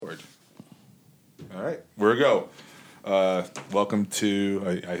All right, we're a go. Welcome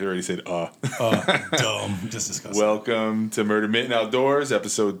to, I already said, Dumb. Just disgusting. Welcome to Mitten Outdoors,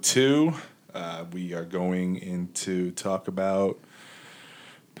 episode 2. We are going in to talk about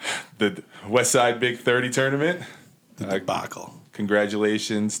the West Side Big 30 tournament. The debacle.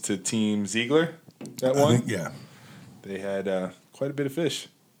 Congratulations to Team Ziegler that won. Yeah. They had quite a bit of fish.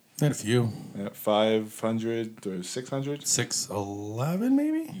 They had a few. 500 or 600? 611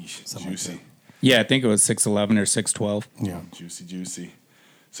 maybe? Juicy. Like Yeah, I think it was 611 or 612. yeah. Juicy.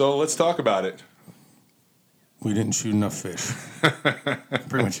 So let's talk about it. We didn't shoot enough fish.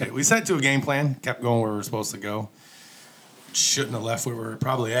 Pretty much it. We set to a game plan, kept going where we were supposed to go. Shouldn't have left where we were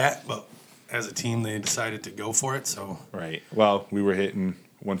probably at, but as a team, they decided to go for it. So Right. Well, we were hitting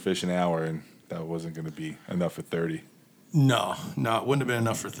one fish an hour, and that wasn't going to be enough for 30. No, it wouldn't have been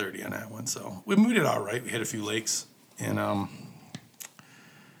enough for 30 on that one. So we did all right. We hit a few lakes and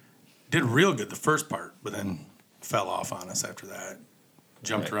did real good the first part, but then fell off on us after that.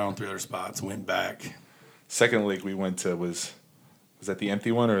 Jumped around 3 other spots, went back. Second lake we went to was that the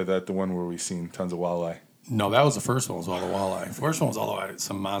empty one, or that the one where we seen tons of walleye? No, that was the first one. Was all the walleye. First one was all the way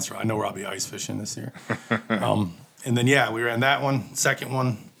some monster. I know where I'll be ice fishing this year. And then we ran that one. Second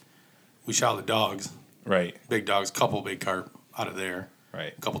one, we shot the dogs. Right. Big dogs, couple big carp out of there.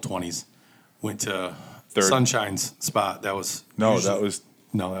 Right. A couple 20s. Went to Third. Sunshine's spot. That was That was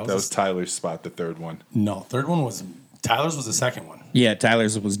Tyler's. Tyler's spot. The third one. No, third one was Tyler's. Was the second one. Yeah,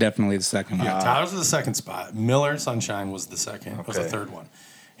 Tyler's was definitely the second one. Yeah, Tyler's was the second spot. Miller Sunshine was the second. Okay. Was the third one.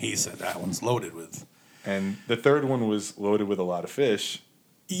 He said that one's loaded with. And the third one was loaded with a lot of fish.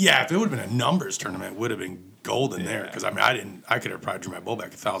 Yeah, if it would have been a numbers tournament, it would have been golden there. Yeah. Because I could have probably drew my bull back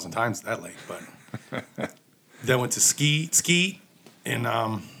 1,000 times at that lake. But then went to Skeet,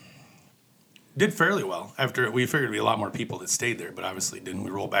 and did fairly well. After we figured it'd be a lot more people that stayed there, but obviously didn't.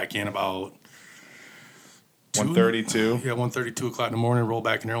 We rolled back in about 1:32. Yeah, 1:30, 2 o'clock in the morning. Rolled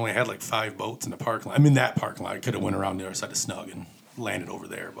back in there. Only had like 5 boats in the parking lot. I mean, that parking lot. I could have went around the other side of Snug and landed over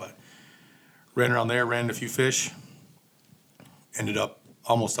there, but ran around there, ran a few fish. Ended up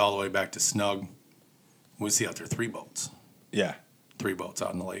almost all the way back to Snug. We see out there 3 boats. Yeah. 3 boats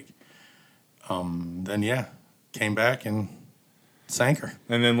out in the lake. Then came back and sank her.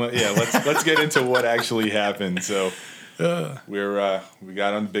 And then let's get into what actually happened. So we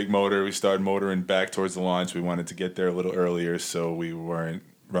got on the big motor. We started motoring back towards the launch. We wanted to get there a little earlier so we weren't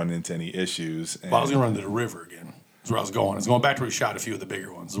running into any issues. Well, I was going to run to the river again. That's where I was going. I was going back to where we shot a few of the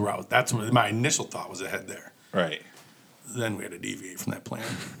bigger ones. That's where my initial thought was to head there. Right. Then we had to deviate from that plan.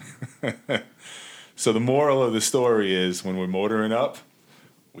 So the moral of the story is when we're motoring up,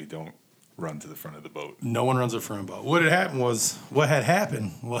 we don't run to the front of the boat. No one runs a front boat. What had happened was,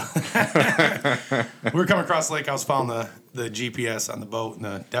 we were coming across the lake. I was following the GPS on the boat and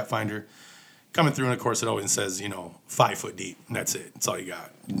the depth finder coming through. And, of course, it always says, 5 foot deep. And that's it. That's all you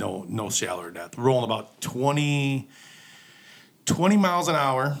got. No shallower depth. Rolling about 20 miles an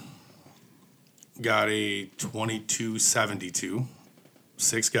hour. Got a 2272.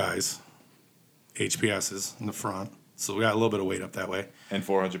 6 guys. HPSs in the front. So we got a little bit of weight up that way. And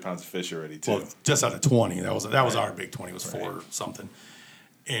 400 pounds of fish already, too. Well, just out of 20. That was our big 20. It was 4 something.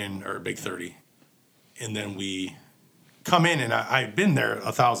 Or big 30. And then we come in, and I've been there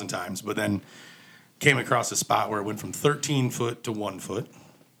 1,000 times, but then came across a spot where it went from 13 foot to 1 foot.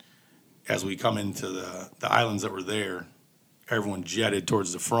 As we come into the islands that were there, everyone jetted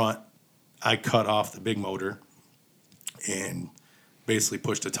towards the front. I cut off the big motor and basically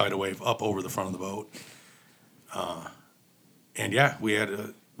pushed a tidal wave up over the front of the boat. We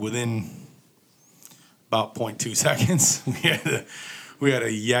had within about 0.2 seconds, we had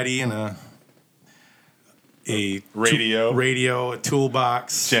a Yeti and a radio, a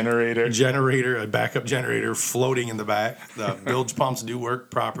toolbox, generator, a backup generator floating in the back. The bilge pumps do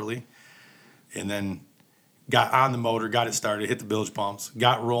work properly, and then got on the motor, got it started, hit the bilge pumps,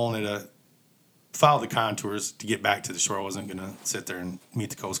 got rolling followed the contours to get back to the shore. I wasn't gonna sit there and meet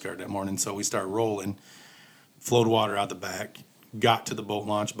the Coast Guard that morning, so we started rolling. Flowed water out the back, got to the boat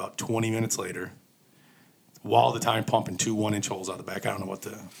launch about 20 minutes later, while the time pumping 2 1-inch holes out the back. I don't know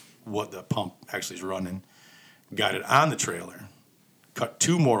what the pump actually is running. Got it on the trailer, cut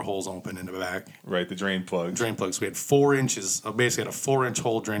 2 more holes open in the back. Right, the drain plugs. So we had 4 inches, basically had a 4-inch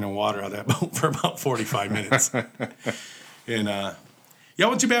hole draining water out of that boat for about 45 minutes. And it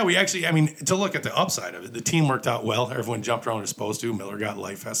wasn't too bad. We actually, to look at the upside of it, the team worked out well. Everyone jumped around where they're supposed to. Miller got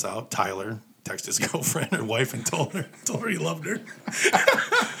life vests out. Tyler texted his girlfriend or wife and told her he loved her.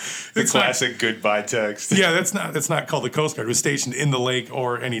 The classic goodbye text. Yeah, that's not called the Coast Guard. It was stationed in the lake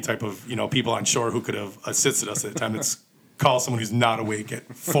or any type of people on shore who could have assisted us at the time. It's call someone who's not awake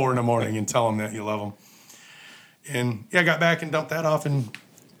at 4 a.m. and tell them that you love them. And I got back and dumped that off and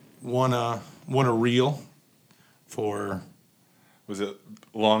won a reel for. Was it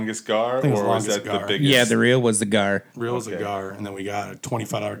longest gar, or was that gar. the biggest? Yeah, the reel was the gar. Reel was a gar, and then we got a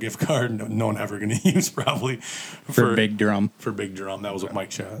 $25 gift card. No one ever going to use probably for Big Drum. For Big Drum, that was what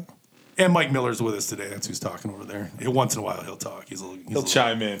Mike shot. And Mike Miller's with us today. That's who's talking over there. Once in a while, he'll talk. He'll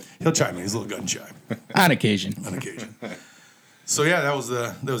chime in. He'll chime in. He's a little gun shy. On occasion. So yeah, that was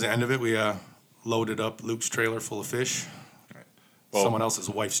the end of it. We loaded up Luke's trailer full of fish. Well, someone else's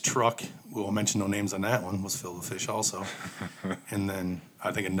wife's truck, we won't mention no names on that one, was filled with fish also. And then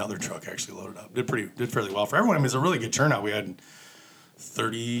I think another truck actually loaded up. Did fairly well for everyone. I mean, it was a really good turnout. We had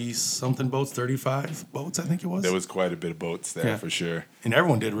 30-something boats, 35 boats, I think it was. There was quite a bit of boats there, for sure. And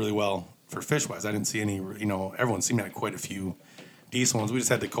everyone did really well for fish-wise. I didn't see any, everyone seemed like quite a few decent ones. We just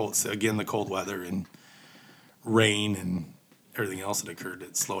had the cold weather and rain and everything else that occurred.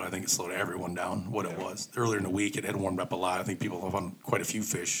 It slowed everyone down what it was. Earlier in the week, it had warmed up a lot. I think people have on quite a few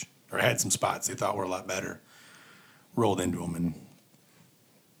fish, or had some spots they thought were a lot better. Rolled into them, and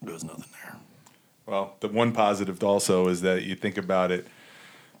there was nothing there. Well, the one positive also is that you think about it,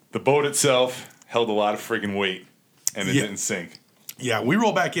 the boat itself held a lot of friggin' weight, and it didn't sink. Yeah, we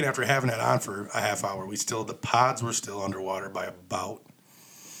rolled back in after having it on for a half hour. The pods were still underwater by about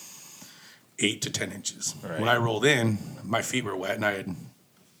 8 to 10 inches. Right. When I rolled in, my feet were wet, and I had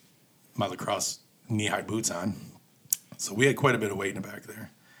my lacrosse knee-high boots on. So we had quite a bit of weight in the back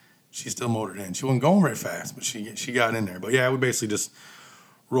there. She still motored in. She wasn't going very fast, but she got in there. But yeah, we basically just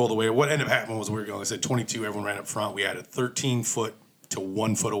rolled away. What ended up happening was we were going, I said 22, everyone ran up front. We had a 13-foot to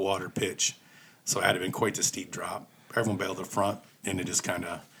 1 foot of water pitch. So it had been quite a steep drop. Everyone bailed up front, and it just kind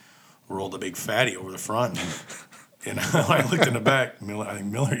of rolled a big fatty over the front. And I looked in the back. I think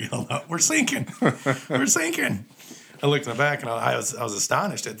Miller yelled out, "We're sinking! We're sinking!" I looked in the back, and I was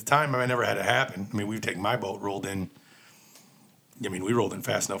astonished. At the time, I never had it happen. I mean, we've taken my boat, rolled in. I mean, we rolled in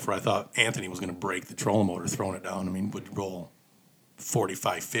fast enough where I thought Anthony was going to break the trolling motor throwing it down. I mean, would roll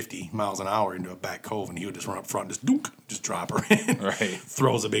 45, 50 miles an hour into a back cove, and he would just run up front, just drop her in. Right.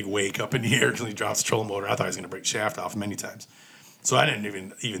 Throws a big wake up in the air until he drops the trolling motor. I thought he was going to break shaft off many times. So I didn't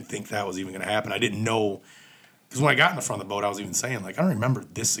even think that was even going to happen. I didn't know. Because when I got in the front of the boat, I was even saying, I don't remember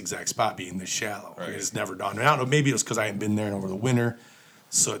this exact spot being this shallow. Right. It's never dawned. I don't know, maybe it was because I hadn't been there over the winter.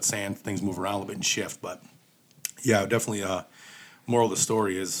 Soot, sand, things move around a little bit and shift. But, yeah, definitely moral of the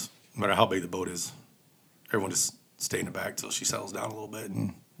story is, no matter how big the boat is, everyone just stay in the back till she settles down a little bit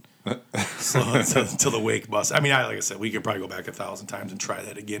and slow until the wake busts. I mean, like I said, we could probably go back 1,000 times and try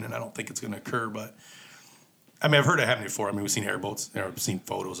that again, and I don't think it's going to occur. But, I mean, I've heard it happen before. I mean, we've seen airboats, or seen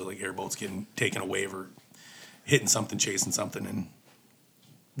photos of, airboats getting taken away or hitting something, chasing something, and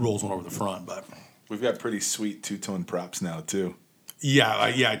rolls one over the front. But we've got pretty sweet 2-tone props now too. Yeah,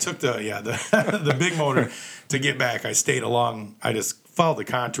 I took the big motor to get back. I stayed along. I just followed the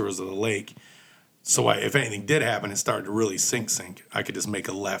contours of the lake. So if anything did happen, it started to really sink. I could just make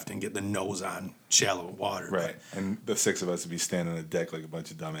a left and get the nose on shallow water. Right, and the 6 of us would be standing on the deck like a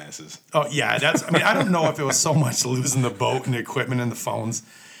bunch of dumbasses. Oh yeah, I don't know if it was so much losing the boat and the equipment and the phones,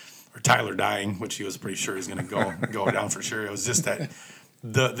 or Tyler dying, which he was pretty sure he's going to go down for sure. It was just that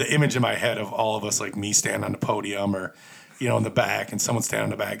the image in my head of all of us, like me standing on the podium, or in the back, and someone standing in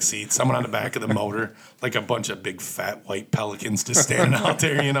the back seat, someone on the back of the motor, like a bunch of big fat white pelicans just standing out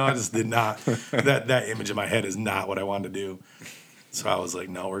there. I just did not. That image in my head is not what I wanted to do. So I was like,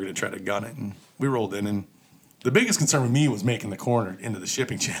 no, we're going to try to gun it, and we rolled in. And the biggest concern with me was making the corner into the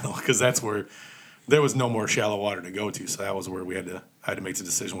shipping channel, because that's where there was no more shallow water to go to. So that was where I had to make the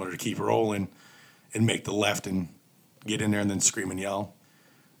decision whether to keep rolling and make the left and get in there and then scream and yell.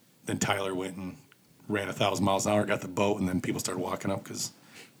 Then Tyler went and ran 1,000 miles an hour, got the boat, and then people started walking up because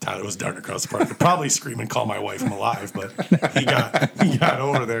Tyler was darting across the park. They'd probably scream and call my wife, I'm alive, but he got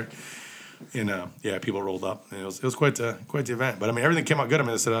over there. And people rolled up. And it was quite the event. But I mean, everything came out good. I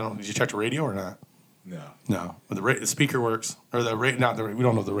mean, I said, did you check the radio or not? No. But the speaker works, or we don't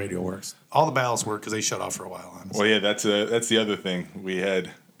know if the radio works. All the ballast work because they shut off for a while. Honestly. Well, yeah, that's the other thing. We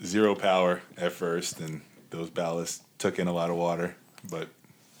had 0 power at first, and those ballasts took in a lot of water, but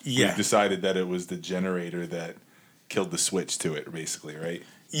we decided that it was the generator that killed the switch to it, basically, right?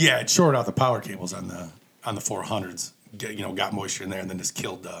 Yeah, it shorted out the power cables on the 400s. Got moisture in there, and then just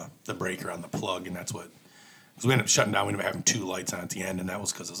killed the breaker on the plug, and that's what. Because we ended up shutting down. We ended up having 2 lights on at the end, and that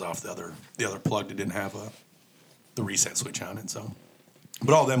was because it was off the other plug that didn't have the reset switch on it. So,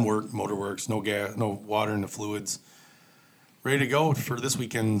 but all of them work. Motor works. No gas, no water in the fluids. Ready to go for this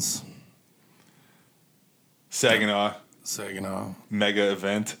weekend's Saginaw Mega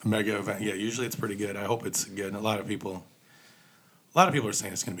event. Mega event. Yeah, usually it's pretty good. I hope it's good. A lot of people A lot of people are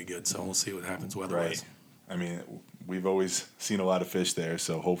saying it's going to be good, so we'll see what happens weather-wise. Right. I mean, we've always seen a lot of fish there,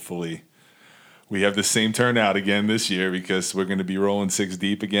 so hopefully we have the same turnout again this year because we're going to be rolling 6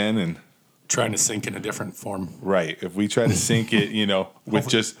 deep again and trying to sink in a different form. Right. If we try to sink it, with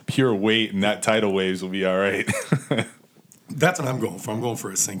just pure weight and not tidal waves, we'll be all right. That's what I'm going for. I'm going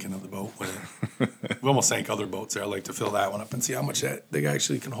for a sinking of the boat. We almost sank other boats there. I like to fill that one up and see how much that thing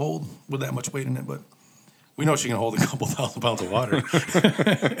actually can hold with that much weight in it. But we know she can hold a couple 1,000 pounds of water.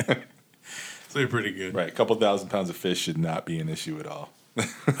 So they're pretty good. Right. A couple 1,000 pounds of fish should not be an issue at all.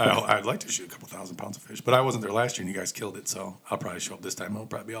 I'd like to shoot a couple 1,000 pounds of fish, but I wasn't there last year and you guys killed it, so I'll probably show up this time. It'll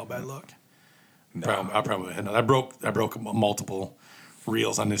probably be all bad luck. No. I'll probably hit another. I broke multiple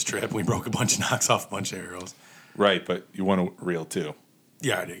reels on this trip. We broke a bunch of knocks off a bunch of arrows. Right, but you want a reel too.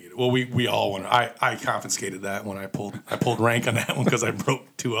 Yeah, I did get it. Well, we all won. I confiscated that when I pulled rank on that one because I broke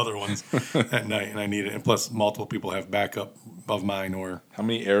 2 other ones at night and I needed it. And plus, multiple people have backup of mine. Or how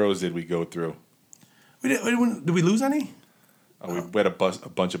many arrows did we go through? Did we lose any? Oh, we had a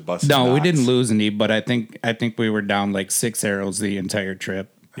bunch of busts. No, we didn't lose any, but I think we were down like 6 arrows the entire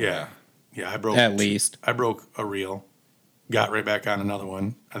trip. Yeah. Yeah, I broke at least. I broke a reel, got right back on another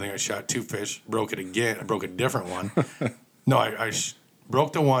one. I think I shot 2 fish, broke it again. I broke a different one. No, I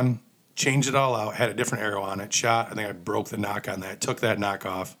broke the one, changed it all out, had a different arrow on it, shot. I think I broke the knock on that, took that knock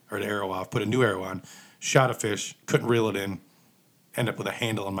off, or the arrow off, put a new arrow on, shot a fish, couldn't reel it in, end up with a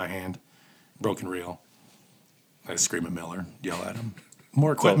handle in my hand, broken reel. I scream at Miller, yell at him.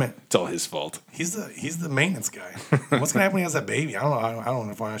 More equipment. It's all his fault. He's the maintenance guy. What's gonna happen when he has that baby? I don't know. I don't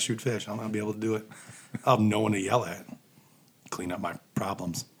know if I want to shoot fish. I don't know if I'll be able to do it. I'll have no one to yell at. Clean up my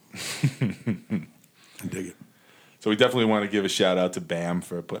problems. I dig it. So we definitely want to give a shout out to BAM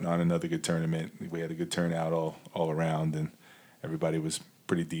for putting on another good tournament. We had a good turnout all around, and everybody was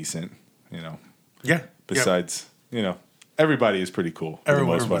pretty decent. Yeah. Besides, everybody is pretty cool for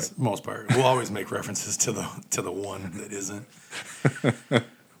the most part. We'll always make references to the one that isn't.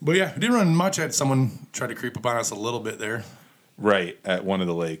 But yeah, we didn't run much. I had someone try to creep up on us a little bit there. Right, at one of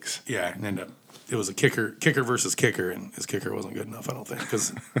the lakes. Yeah, and it was a kicker versus kicker, and his kicker wasn't good enough, I don't think,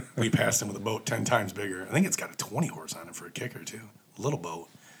 because we passed him with a boat 10 times bigger. I think it's got a 20 horse on it for a kicker, too. Little boat.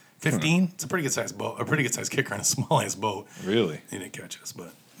 15? It's a pretty good sized boat, a pretty good sized kicker on a small ass boat. Really? He didn't catch us,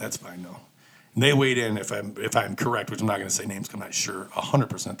 but that's fine, though. And they weighed in, if I'm correct, which I'm not going to say names because I'm not sure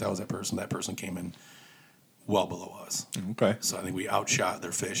 100% that was that person. That person came in well below us. Okay. So I think we outshot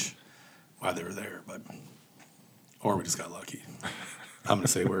their fish while they were there, or we just got lucky. I'm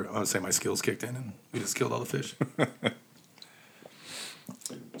gonna say my skills kicked in and we just killed all the fish.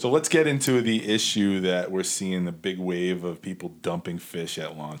 So let's get into the issue that we're seeing the big wave of people dumping fish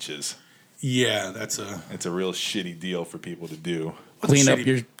at launches. Yeah, it's a real shitty deal for people to do.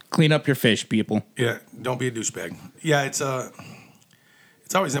 Clean up your fish, people. Yeah, don't be a douchebag. Yeah, it's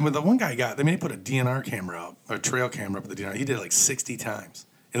always. I mean, the one guy he put a DNR camera up, a trail camera up at the DNR. He did it like 60 times.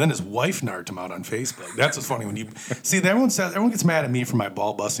 And then his wife narked him out on Facebook. That's what's funny when you see everyone gets mad at me for my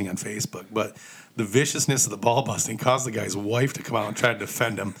ball busting on Facebook, but the viciousness of the ball busting caused the guy's wife to come out and try to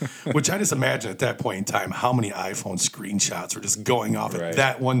defend him. Which I just imagine at that point in time how many iPhone screenshots were just going off at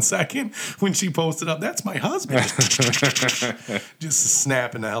that 1 second when she posted up. That's my husband, just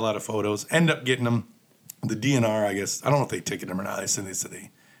snapping the hell out of photos. End up getting him the DNR. I guess I don't know if they ticketed him or not. They said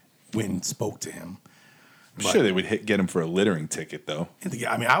they went and spoke to him. I'm sure they would get him for a littering ticket, though.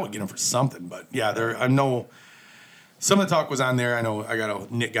 I mean, I would get him for something, but yeah, I know some of the talk was on there. I know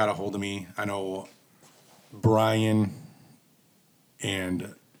Nick got a hold of me. I know Brian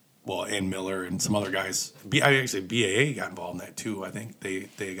and Miller and some other guys. Actually, BAA got involved in that too. I think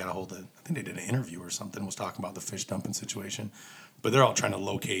they got a hold of. I think they did an interview or something. Was talking about the fish dumping situation, but they're all trying to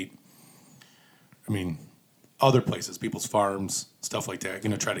locate. I mean, other places, people's farms, stuff like that.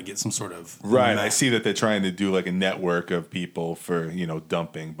 Try to get some sort of right. I see that they're trying to do like a network of people for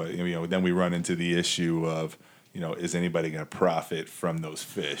dumping, but then we run into the issue of is anybody going to profit from those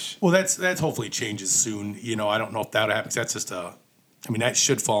fish? Well, that's hopefully changes soon. I don't know if that happens. That's just that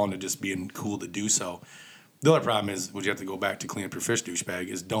should fall into just being cool to do so. The other problem is, what you have to go back to clean up your fish, douchebag,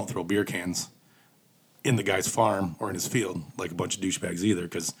 is don't throw beer cans in the guy's farm or in his field like a bunch of douchebags either,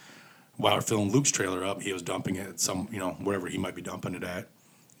 because while we're filling Luke's trailer up, he was dumping it at some, wherever he might be dumping it at,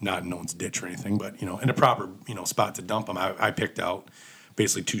 not in no one's ditch or anything, but, in a proper, spot to dump them. I picked out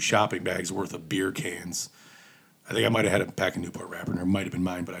basically 2 shopping bags worth of beer cans. I think I might have had a pack of Newport wrapper, and it might have been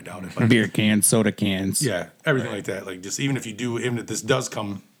mine, but I doubt it. But beer cans, soda cans. Yeah, everything like that. Like, just even if this does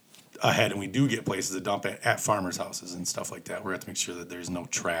come ahead and we do get places to dump at farmers' houses and stuff like that, we're going to have to make sure that there's no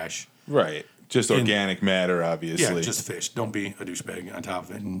trash. Right. Just organic matter, obviously. Yeah, just fish. Don't be a douchebag on top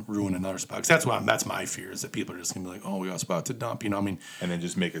of it and ruin another spot. 'Cause that's my fear, is that people are just going to be like, oh, we got a spot to dump, I mean. And then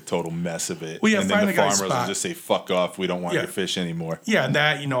just make a total mess of it. Well, yeah, and then the farmers will just say, fuck off, we don't want your fish anymore. Yeah, and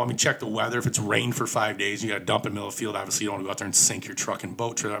that, I mean, check the weather. If it's rained for 5 days, you got to dump in the middle of the field. Obviously, you don't want to go out there and sink your truck and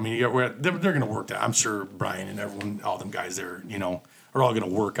boat trailer. I mean, they're going to work that. I'm sure Brian and everyone, all them guys there, are all going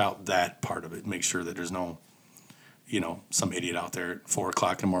to work out that part of it. Make sure that there's no, some idiot out there at 4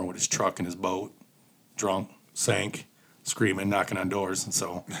 o'clock in the morning with his truck and his boat, drunk, sank, screaming, knocking on doors. And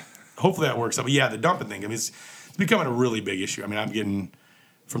so hopefully that works out. But yeah, the dumping thing, I mean, it's becoming a really big issue. I mean, I'm getting,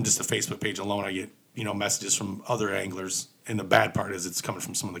 from just the Facebook page alone, I get, messages from other anglers. And the bad part is it's coming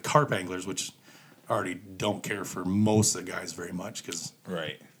from some of the carp anglers, which already don't care for most of the guys very much, because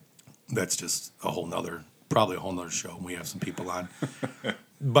that's just probably a whole nother show. We have some people on.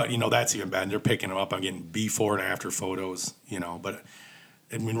 But, that's even bad. They're picking them up. I'm getting before and after photos, But,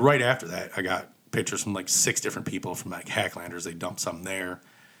 I mean, right after that, I got pictures from like 6 different people from like Hacklanders. They dumped something there.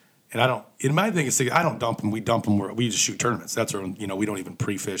 And my thing is, I don't dump them. We dump them where we just shoot tournaments. That's where, we don't even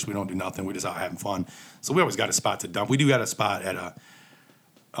pre-fish. We don't do nothing. We just out having fun. So we always got a spot to dump. We do got a spot at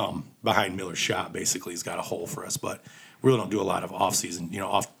behind Miller's shop, basically. He's got a hole for us. But we really don't do a lot of off-season,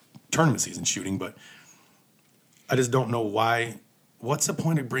 off tournament season shooting. But I just don't know why. What's the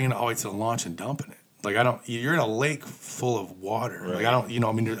point of bringing it all the way to the launch and dumping it? Like, you're in a lake full of water. Right. Like,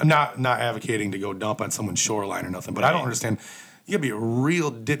 I'm not advocating to go dump on someone's shoreline or nothing, but I don't understand. You gotta be a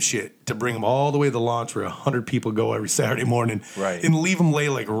real dipshit to bring them all the way to the launch where 100 people go every Saturday morning and leave them lay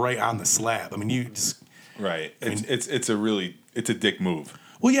like right on the slab. I mean, you just. Right. It's a dick move.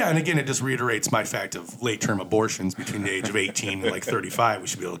 Well, yeah, and again, it just reiterates my fact of late-term abortions between the age of 18 and like 35. We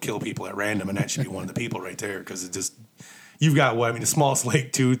should be able to kill people at random, and that should be one of the people right there, because it just. You've got what? I mean, the smallest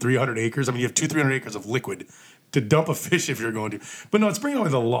lake, 200-300 acres. I mean, you have 200-300 acres of liquid to dump a fish if you're going to. But no, it's bringing over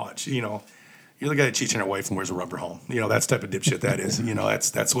the launch. You're the guy that cheats on your wife and wears a rubber home. That's the type of dipshit that is.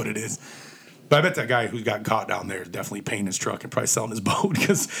 That's what it is. But I bet that guy who got caught down there is definitely painting his truck and probably selling his boat,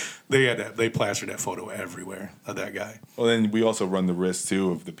 because they plastered that photo everywhere of that guy. Well, then we also run the risk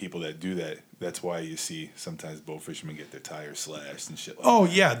too of the people that do that. That's why you see sometimes boat fishermen get their tires slashed and shit like that. Oh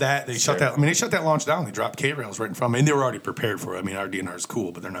yeah, they shut that. I mean, they shut that launch down. They dropped K-rails right in front of me, and they were already prepared for it. I mean, our DNR is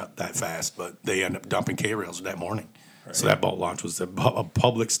cool, but they're not that fast. But they end up dumping K-rails that morning. Right. So that boat launch was a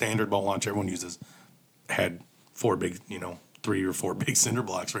public standard boat launch everyone uses. Had 4 big, 3 or 4 big cinder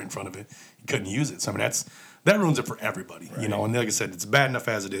blocks right in front of it. You couldn't use it. So I mean, that ruins it for everybody. Right. And like I said, it's bad enough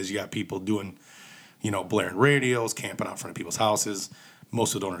as it is. You got people doing, blaring radios, camping out in front of people's houses.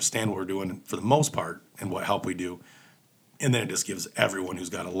 Most people don't understand what we're doing for the most part and what help we do. And then it just gives everyone who's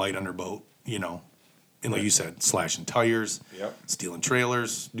got a light on their boat, and like you said, slashing tires, stealing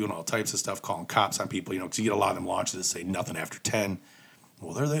trailers, doing all types of stuff, calling cops on people, because you get a lot of them launches that say nothing after 10.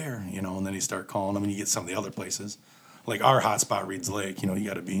 Well, they're there, and then you start calling them, and you get some of the other places. Like our hotspot, Reed's Lake, you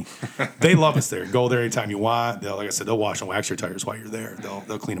got to be. They love us there. Go there anytime you want. Like I said, they'll wash and wax your tires while you're there.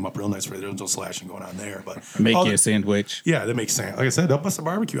 They'll clean them up real nice for you. There's no slashing going on there. But make you a sandwich. Yeah, they make sandwich. Like I said, they'll bust a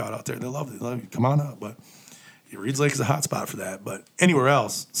barbecue out there. They love it. Come on up. But Reed's Lake is a hot spot for that. But anywhere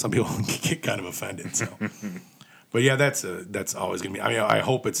else, some people get kind of offended. So, but yeah, that's always gonna be. I mean, I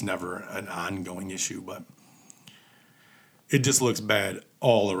hope it's never an ongoing issue, but it just looks bad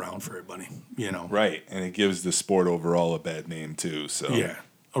all around for everybody, Right, and it gives the sport overall a bad name too. So yeah,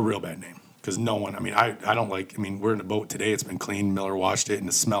 a real bad name, because no one. I mean, I don't like. I mean, we're in a boat today. It's been cleaned. Miller washed it, and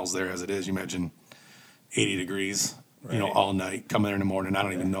it smells there as it is. You imagine 80 degrees, all night. Come there in the morning. I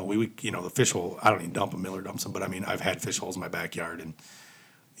don't even know. We the fish hole. I don't even dump them. Miller dumps them. But I mean, I've had fish holes in my backyard, and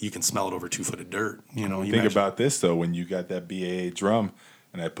you can smell it over 2 foot of dirt. Think about this though. When you got that BAA drum,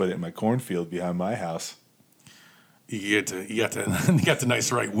 and I put it in my cornfield behind my house. You got the nice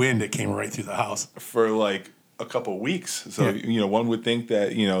right wind that came right through the house for like a couple weeks. So one would think that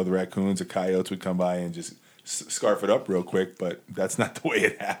the raccoons or coyotes would come by and just scarf it up real quick, but that's not the way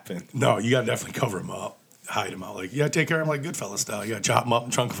it happened. No, you got to definitely cover them up, hide them out. Like you got to take care of them like Goodfellas style. You got to chop them up in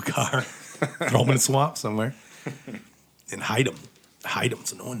the trunk of a car, throw them in a swamp somewhere, and hide them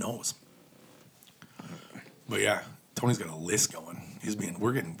so no one knows. But yeah, Tony's got a list going.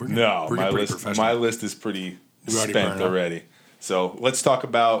 My list is pretty spent already. So let's talk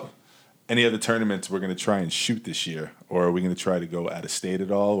about any other tournaments we're going to try and shoot this year, or are we going to try to go out of state at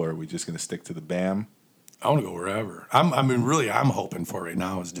all, or are we just going to stick to the BAM? I want to go wherever. I'm hoping for right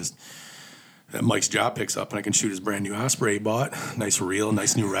now is just that Mike's job picks up and I can shoot his brand new Osprey he bought. Nice reel,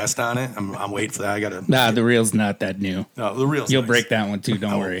 nice new rest on it. I'm waiting for that. The reel's not that new. No, the reel's You'll nice. Break that one too.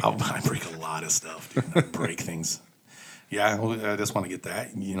 Don't worry. I break a lot of stuff. Dude. I break things. Yeah, I just want to get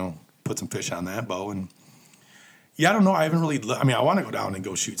that. Put some fish on that bow and. Yeah, I don't know. I haven't really. I mean, I want to go down and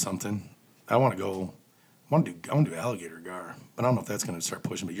go shoot something. I want to go. I want to do alligator gar, but I don't know if that's going to start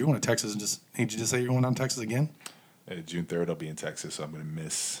pushing. But you're going to Texas and did you just say you're going down to Texas again? June 3rd, I'll be in Texas, so I'm going to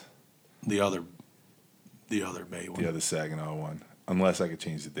miss the other Bay one. The other Saginaw one. Unless I could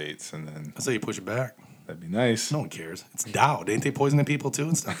change the dates, and then I say you push it back. That'd be nice. No one cares. It's Dow. Ain't they poisoning people too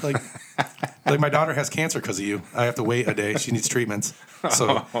and stuff? Like my daughter has cancer because of you. I have to wait a day. She needs treatments.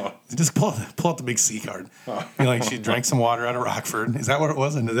 So just pull out the big C card. She drank some water out of Rockford. Is that what it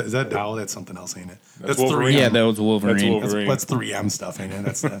was? And is that Dow? That's something else, ain't it? That's Wolverine. Yeah, that was Wolverine. That's 3M stuff, ain't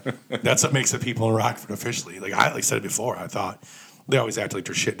it? That's what makes the people in Rockford officially. Like I said it before, I thought they always act like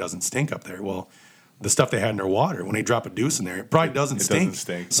their shit doesn't stink up there. Well, the stuff they had in their water, when they drop a deuce in there, it probably doesn't stink.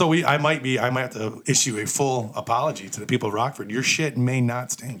 So I might have to issue a full apology to the people of Rockford. Your shit may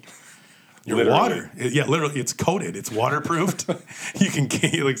not stink. Your water, literally, it's coated. It's waterproofed. You can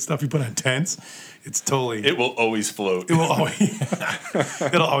like stuff you put on tents. It's totally. It will always float. It'll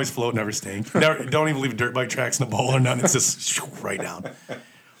always float, never stink. Don't even leave dirt bike tracks in the bowl or nothing. It's just right down.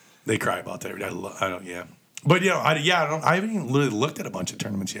 They cry about that. I don't. Yeah, but I haven't even literally looked at a bunch of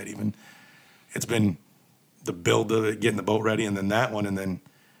tournaments yet. Even. It's been the build of it, getting the boat ready, and then that one, and then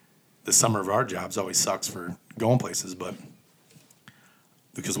the summer of our jobs always sucks for going places. But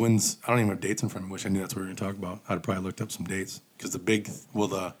because I don't even have dates in front of me. Wish I knew that's what we were going to talk about. I'd have probably looked up some dates because the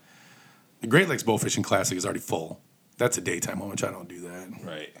Great Lakes Bow Fishing Classic is already full. That's a daytime one, which I don't do that.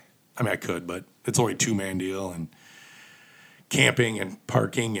 Right. I mean, I could, but it's only a 2-man deal, and camping and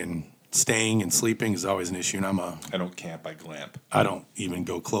parking and staying and sleeping is always an issue. And I don't camp. I glamp. I don't even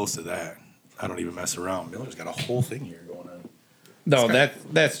go close to that. I don't even mess around. Miller's got a whole thing here going on. No,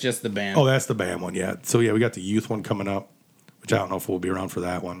 that's just the band. Oh, that's the band one, yeah. So, we got the youth one coming up, which I don't know if we'll be around for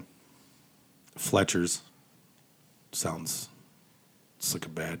that one. Fletcher's sounds, it's like a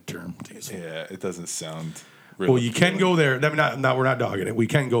bad term to use. Yeah, it doesn't sound really. Well, you can go there. I mean, we're not dogging it. We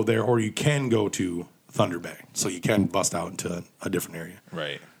can go there, or you can go to Thunder Bay. So you can bust out into a different area.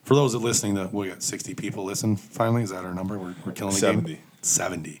 Right. For those that are listening, we got 60 people listen finally. Is that our number? We're killing the game?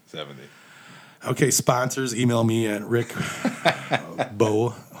 70. Okay, sponsors, email me at Rick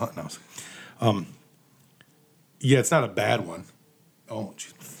Bo. It's not a bad one. Oh,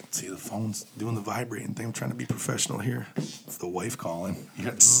 geez. See, the phone's doing the vibrating thing. I'm trying to be professional here. It's the wife calling.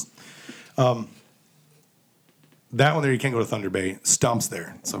 That one there, you can't go to Thunder Bay. Stumps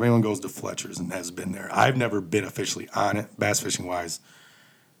there. So if anyone goes to Fletcher's and has been there, I've never been officially on it, bass fishing wise.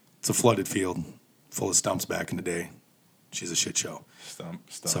 It's a flooded field full of stumps back in the day. She's a shit show.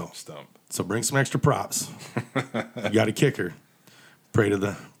 Stump. So bring some extra props. You got a kicker. Pray to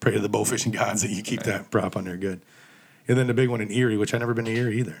the bow fishing gods that you keep that prop on there good. And then the big one in Erie, which I've never been to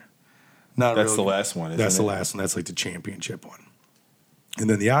Erie either. That's the last one, isn't it? That's the last one. That's like the championship one. And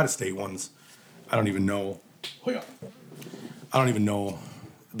then the out-of-state ones, I don't even know. The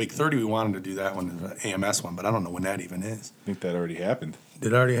Big 30, we wanted to do that one, the AMS one, but I don't know when that even is. I think that already happened.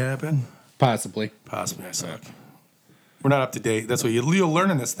 Did it already happen? Possibly, I suck. We're not up to date. That's what you'll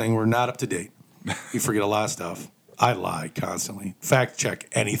learn in this thing. We're not up to date. You forget a lot of stuff. I lie constantly. Fact check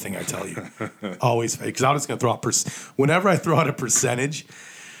anything I tell you. Always fake. Because I'm just going to throw out whenever I throw out a percentage,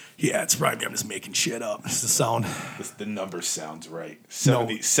 it's probably I'm just making shit up. It's the sound. The number sounds right.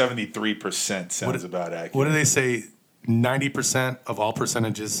 73% sounds about accurate. What do they say? 90% of all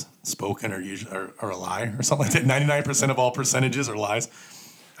percentages spoken are a lie or something like that. 99% of all percentages are lies.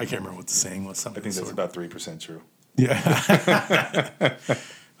 I can't remember what the saying was. I think that's about 3% true. Yeah.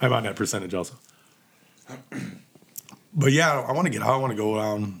 I'm on that percentage also. But I want to get out. I want to go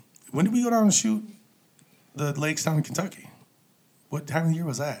down. When did we go down and shoot the lakes down in Kentucky? What time of the year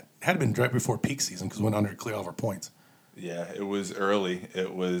was that? It had to have been right before peak season because we went under to clear all of our points. Yeah, it was early.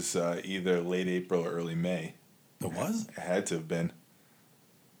 It was either late April or early May. It was? It had to have been.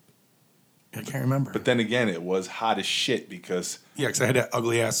 I can't remember. But then again, it was hot as shit because... Yeah, because I had that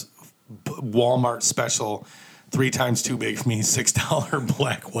ugly-ass Walmart special 3 times too big for me, $6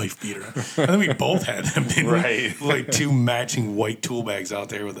 black wife beater. I think we both had them, didn't right. we? Like 2 matching white tool bags out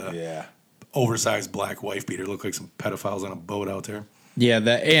there with a oversized black wife beater. Looked like some pedophiles on a boat out there. Yeah,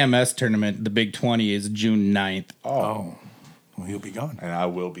 the AMS tournament, the Big 20, is June 9th. Oh. Well, he'll be gone. And I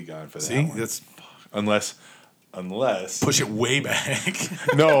will be gone for that. See? One. That's Unless... Push it way back.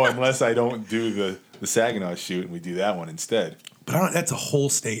 No, unless I don't do the Saginaw shoot and we do that one instead. But that's a whole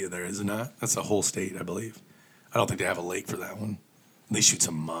state there, is it not? That's a whole state, I believe. I don't think they have a lake for that one. They shoot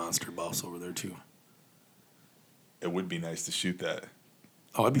some monster buffs over there, too. It would be nice to shoot that.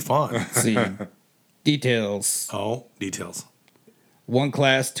 Oh, it'd be fun. See. Details. Oh, details. 1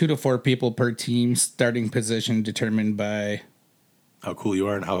 class, 2 to 4 people per team, starting position determined by... How cool you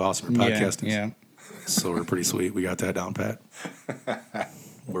are and how awesome your podcast is. Yeah. So we're pretty sweet. We got that down pat.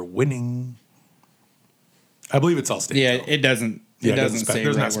 We're winning. I believe it's all state. Yeah, though. it doesn't. It doesn't say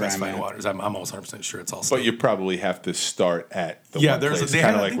there's right not where I'm specified at. waters. I'm almost 100% sure it's all state. But you probably have to start at the one there's place, they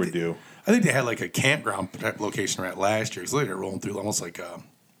kind had, of like we're due. I think they had like a campground type location right last year. Because they're rolling through almost like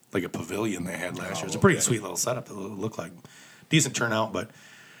a pavilion they had last year. It's a pretty sweet little setup. It looked like decent turnout, but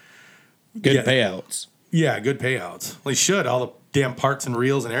Good payouts. Yeah, good payouts. They should. All the damn parts and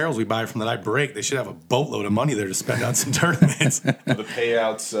reels and arrows we buy from that I break, they should have a boatload of money there to spend on some tournaments. Are the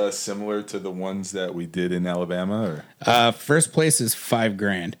payouts similar to the ones that we did in Alabama? Or? First place is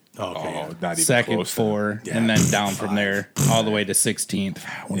 $5,000. Okay. Not even Second, close. 4, and then down from there all the way to 16th.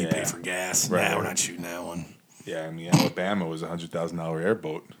 When you pay for gas. Right. Nah, we're not shooting that one. Yeah, I mean, Alabama was a $100,000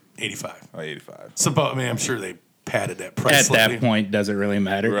 airboat. 85. Oh, 85. So, I mean, I'm sure they padded that price At slightly. that point, does it really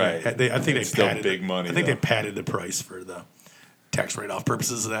matter? Right. I think they It's still padded big money, I think though. they padded the price for the tax write-off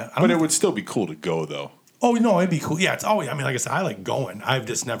purposes of that. But it would still be cool to go, though. Oh, no, it'd be cool. Yeah, it's always, I mean, like I said, I like going. I've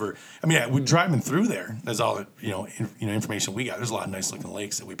just never, I mean, we're driving through there. That's all, information we got. There's a lot of nice looking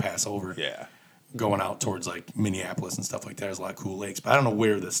lakes that we pass over. Yeah. Going out towards like Minneapolis and stuff like that. There's a lot of cool lakes. But I don't know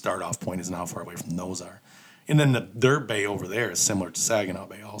where the start off point is and how far away from those are. And then their bay over there is similar to Saginaw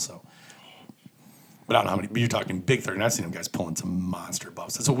Bay also. But I don't know how many, but you're talking big 30. And I've seen them guys pulling some monster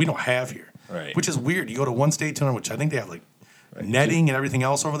buffs. That's what we don't have here. Right. Which is weird. You go to one state tournament, which I think they have like netting and everything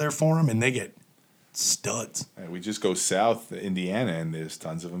else over there for them, and they get studs. We just go south to Indiana, and there's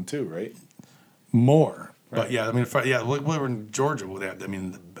tons of them too, right? More. Right. But yeah, I mean, we were in Georgia with that. I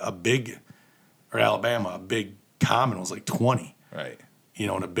mean, a big, or Alabama, a big common was like 20. Right.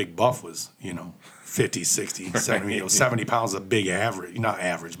 And a big buff was, 50, 60, 70, 70 pounds, a big average. Not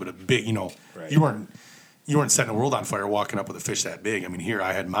average, but a big, Right. you weren't setting the world on fire walking up with a fish that big. I mean, here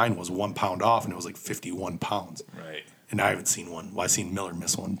I had mine was 1 pound off, and it was like 51 pounds. Right. And I haven't seen one. Well, I've seen Miller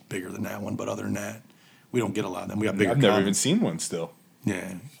miss one bigger than that one, but other than that, we don't get a lot of them. We got bigger I've never commons. even seen one still.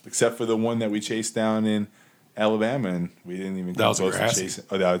 Yeah. Except for the one that we chased down in Alabama, and we didn't even come was a close to Grassy. chasing.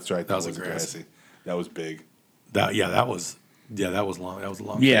 Oh, that's right. That was a a Grassy. That was big. That was long. That was a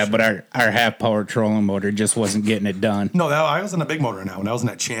long. Yeah, fish. but our half power trolling motor just wasn't getting it done. No, I was on a big motor now. When I was in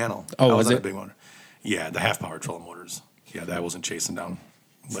that channel. Oh, I was on it? a big motor. Yeah, the half power trolling motors. Yeah, that wasn't chasing down.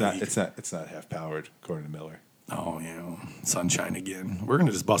 It's not half powered according to Miller. Oh, sunshine again. We're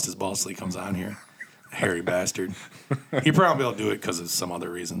gonna just bust his balls till he comes on here. Hairy bastard. He probably will do it because of some other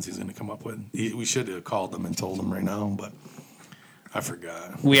reasons he's gonna come up with. We should have called him and told him right now, but I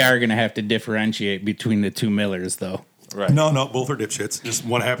forgot. We are going to have to differentiate between the two Millers, though. Right. No, both are dipshits. Just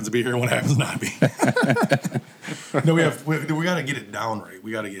one happens to be here and one happens to not be. No, we got to get it down right.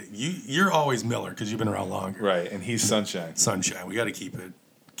 We got to get you're always Miller because you've been around longer. Right, and he's Sunshine. Sunshine. We got to keep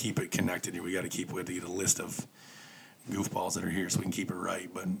it connected here. We got to keep with a list of goofballs that are here so we can keep it right.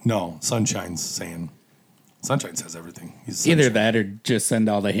 But no, Sunshine says everything. He's Either Sunshine. that or just send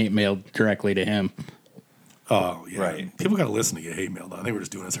all the hate mail directly to him. Oh, yeah. Right. People got to listen to get hate mail. I think we're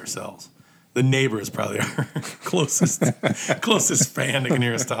just doing this ourselves. The neighbor is probably our closest fan that can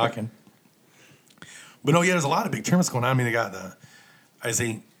hear us talking. But no, there's a lot of big tournaments going on. I mean, I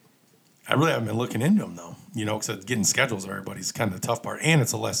really haven't been looking into them though, because getting schedules of everybody's kind of the tough part. And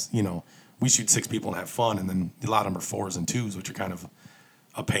it's a less, we shoot 6 people and have fun. And then a lot of them are 4s and 2s, which are kind of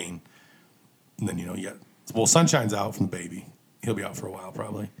a pain. And then, Sunshine's out from the baby. He'll be out for a while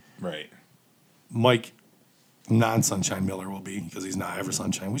probably. Right. Mike, non-Sunshine Miller will be because he's not ever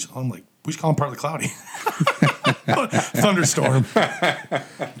Sunshine. We should call him partly cloudy. Thunderstorm.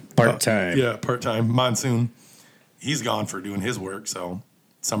 Part-time. Yeah, part-time. Monsoon. He's gone for doing his work, so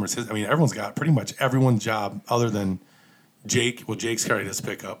summer's his. I mean, everyone's got pretty much everyone's job other than Jake. Well, Jake's carried his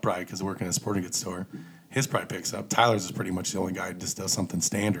pickup probably because working at a sporting goods store. His probably picks up. Tyler's is pretty much the only guy who just does something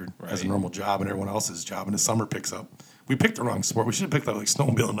standard as a normal job, and everyone else's job in the summer picks up. We picked the wrong sport. We should have picked up like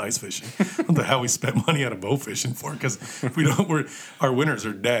snowmobile and ice fishing. What the hell we spent money on a bow fishing for? Because our winters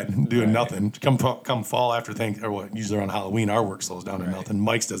are dead, doing nothing. Come fall after usually around Halloween, our work slows down to nothing.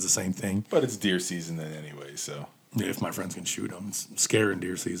 Mike's does the same thing. But it's deer season then anyway, so. Yeah, if my friends can shoot them, it's scare in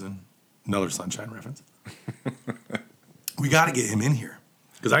deer season. Another Sunshine reference. We got to get him in here.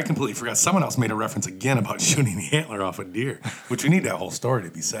 Because I completely forgot. Someone else made a reference again about shooting the antler off a deer, which we need that whole story to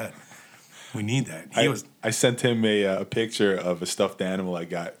be said. We need that. I sent him a picture of a stuffed animal I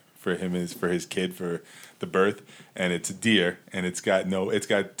got for his kid for the birth, and it's a deer, and it's got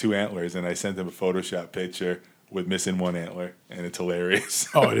 2 antlers, and I sent him a Photoshop picture with missing 1 antler, and it's hilarious.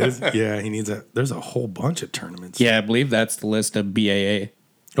 Oh, it is? Yeah, he needs that. There's a whole bunch of tournaments. Yeah, I believe that's the list of BAA.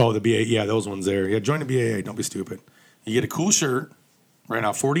 Oh, the BAA. Yeah, those ones there. Yeah, join the BAA. Don't be stupid. You get a cool shirt. Right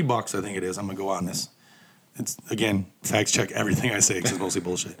now, $40, I think it is. I'm going to go on this. It's, again, facts check everything I say because it's mostly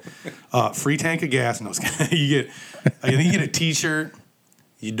bullshit. Free tank of gas. No, I think you get a T-shirt.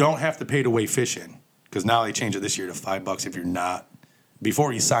 You don't have to pay to weigh fish in, because now they changed it this year to $5 if you're not.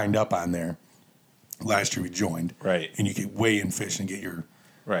 Before you signed up on there, last year we joined. Right. And you could weigh in fish and get your...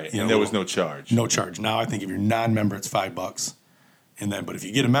 Right, and there was no charge. No charge. Now I think if you're non-member, it's $5. And then, but if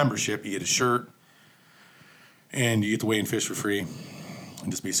you get a membership, you get a shirt, and you get to weigh in fish for free,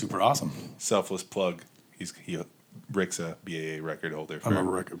 and just be super awesome. Selfless plug. Rick's a BAA record holder. I'm a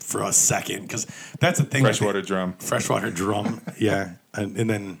record for a second, because that's the thing. Freshwater drum. Freshwater drum, yeah. And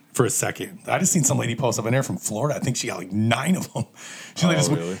then for a second, I just seen some lady post up in there from Florida. I think she got like 9 of them. She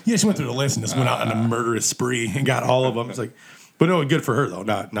really? She went through the list and just went out on a murderous spree and got all of them. It's like, but no, good for her though.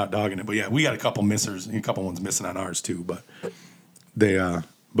 Not dogging it, but yeah, we got a couple missers, a couple ones missing on ours too. But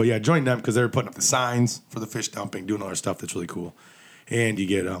but yeah, join them because they're putting up the signs for the fish dumping, doing all their stuff. That's really cool, and you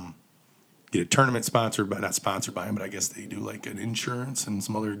get a tournament sponsored, but not sponsored by them, but I guess they do like an insurance and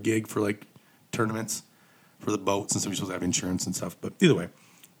some other gig for like tournaments for the boats and stuff. You're supposed to have insurance and stuff. But either way,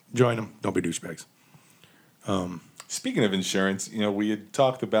 join them. Don't be douchebags. Speaking of insurance, we had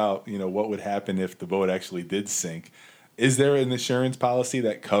talked about, what would happen if the boat actually did sink. Is there an insurance policy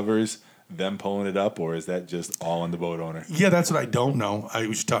that covers them pulling it up, or is that just all on the boat owner? Yeah, that's what I don't know.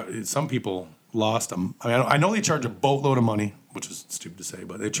 Some people lost them. I know they charge a boatload of money, which is stupid to say,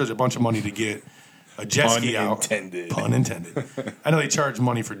 but they charge a bunch of money to get a jet ski out. Pun intended. I know they charge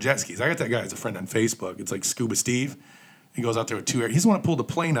money for jet skis. I got that guy as a friend on Facebook. It's like Scuba Steve. He goes out there with 2 air. He's the one that pulled the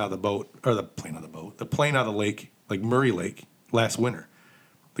plane out of the boat, the plane out of the lake, like Murray Lake, last winter.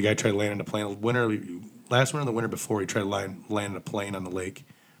 The guy tried landing a plane last winter, the winter before, he tried landing a plane on the lake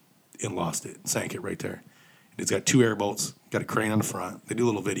and lost it, sank it right there. He's got 2 airboats, got a crane on the front. They do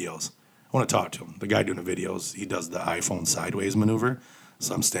little videos. I want to talk to him. The guy doing the videos, he does the iPhone sideways maneuver.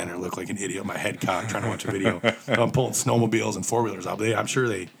 So I'm standing there, look like an idiot, with my head cocked, trying to watch a video. I'm pulling snowmobiles and 4-wheelers out. I'm sure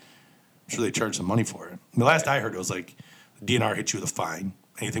they charge some money for it. The last I heard, it was like the DNR hits you with a fine.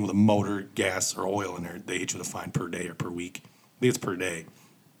 Anything with a motor, gas, or oil in there, they hit you with a fine per day or per week. I think it's per day.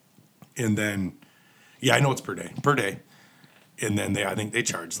 And then, yeah, I know it's per day. And then I think they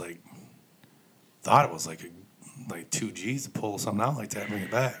charge thought it was like 2 G's to pull something out like that and bring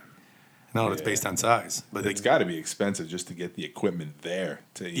it back. No, it's based on size, but it's got to be expensive just to get the equipment there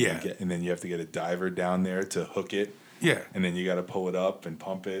and then you have to get a diver down there to hook it. Yeah, and then you got to pull it up and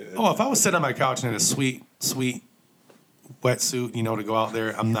pump it. Oh, if I was sitting on my couch and had a sweet wetsuit, to go out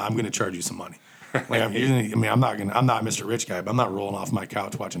there, I'm going to charge you some money. I'm not Mr. Rich Guy, but I'm not rolling off my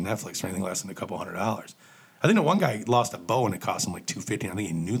couch watching Netflix for anything less than a couple $100. I think the one guy lost a bow and it cost him like $250. I think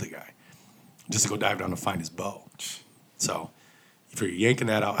he knew the guy just to go dive down to find his bow. So if you're yanking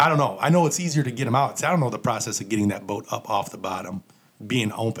that out, I don't know. I know it's easier to get them out. I don't know the process of getting that boat up off the bottom,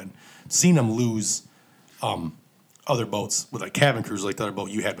 being open. Seen them lose other boats with like cabin crews like the other boat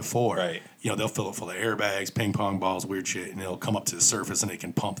you had before. Right. They'll fill it full of airbags, ping pong balls, weird shit, and they'll come up to the surface and they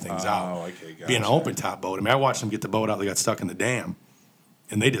can pump things out. Okay, gotcha. Being an open top boat, I watched them get the boat out. They got stuck in the dam,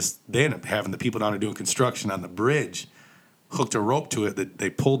 and they ended up having the people down there doing construction on the bridge hooked a rope to it. That they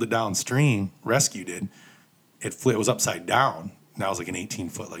pulled it downstream. Rescue did. It was upside down. Now it was like an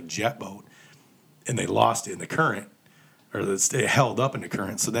 18-foot jet boat, and they lost it in the current, or it held up in the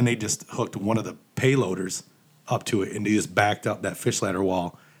current. So then they just hooked one of the payloaders up to it, and they just backed up that fish ladder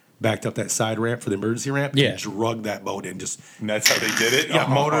wall, backed up that side ramp for the emergency ramp, and drug that boat in. And that's how they did it? Yeah,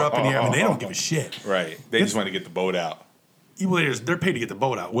 motor up in the air. They don't give a shit. Right. They just want to get the boat out. Well, they're paid to get the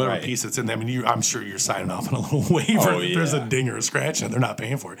boat out, whatever piece it's in them. I'm sure you're signing off on a little waiver. If there's a ding or a scratch, and they're not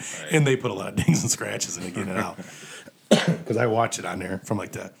paying for it. Right. And they put a lot of dings and scratches in to get it out. Because I watched it on there from I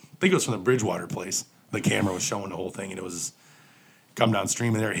think it was from the Bridgewater place. The camera was showing the whole thing, and it was come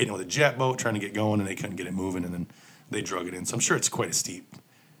downstream, and they were hitting with a jet boat trying to get going, and they couldn't get it moving, and then they drug it in. So I'm sure it's quite a steep. And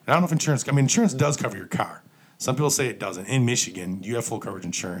I don't know if insurance does cover your car. Some people say it doesn't. In Michigan, you have full coverage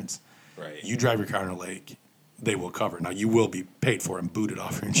insurance. Right. You drive your car in a lake, they will cover it. Now, you will be paid for it and booted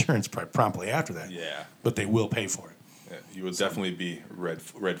off your insurance promptly after that. Yeah. But they will pay for it. Yeah, you will definitely be red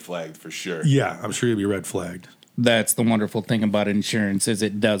flagged for sure. Yeah, I'm sure you'll be red flagged. That's the wonderful thing about insurance is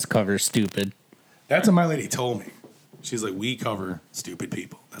it does cover stupid. That's what my lady told me. She's like, we cover stupid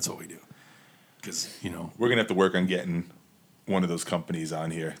people. That's what we do. Because, we're going to have to work on getting one of those companies on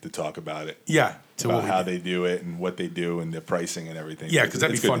here to talk about it. Yeah. About how they do it and what they do and the pricing and everything. Yeah, because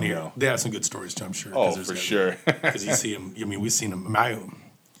that'd be fun here. They have some good stories too, I'm sure. Oh, for sure. Because you see them. We've seen them. I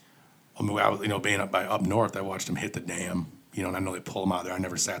was, being up north, I watched them hit the dam. And I know they pull them out there. I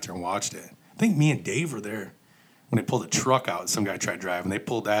never sat there and watched it. I think me and Dave were there when they pulled the truck out. Some guy tried driving. They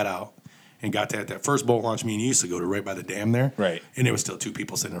pulled that out and got that first boat launch me and you used to go to right by the dam there. Right. And there was still 2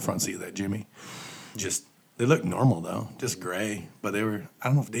 people sitting in the front seat of that Jimmy. They looked normal, though, just gray. But they were, I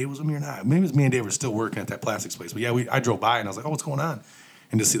don't know if Dave was with me or not. Maybe it was me and Dave were still working at that plastics place. But yeah, I drove by and I was like, oh, what's going on?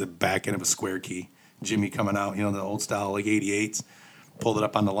 and just see the back end of a square key. Jimmy coming out, the old style, like 88s. Pulled it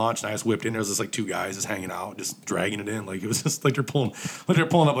up on the launch, and I just whipped in. There was just like 2 guys just hanging out, just dragging it in. Like it was just like they're pulling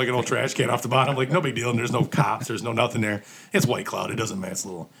up like an old trash can off the bottom. Like no big deal. And there's no cops. There's no nothing there. It's White Cloud. It doesn't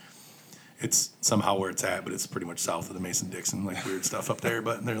matter. It's somehow where it's at, but it's pretty much south of the Mason-Dixon, like weird stuff up there.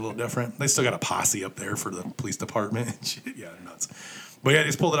 But they're a little different. They still got a posse up there for the police department and shit. Yeah, they're nuts. But yeah, they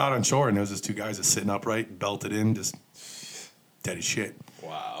just pulled it out on shore, and there was just 2 guys just sitting upright, belted in, just dead as shit.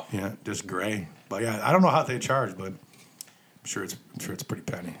 Wow. Yeah, just gray. But yeah, I don't know how they charge, but I'm sure it's a pretty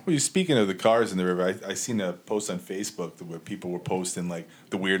penny. Well, you're speaking of the cars in the river. I seen a post on Facebook where people were posting like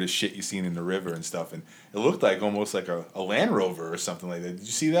the weirdest shit you seen in the river and stuff, and it looked like almost like a Land Rover or something like that. Did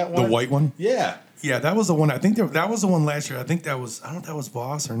you see that one? The white one? Yeah. Yeah, that was the one. I think that was the one last year. I don't know if that was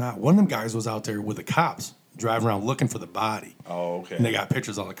Voss or not. One of them guys was out there with the cops driving around looking for the body. Oh, okay. And they got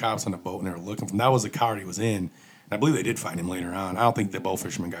pictures of all the cops on the boat, and they were looking for him. That was the car he was in. And I believe they did find him later on. I don't think the boat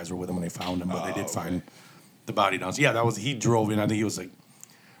fishermen guys were with him when they found him, but they did find the body down. So yeah, he drove in. I think he was like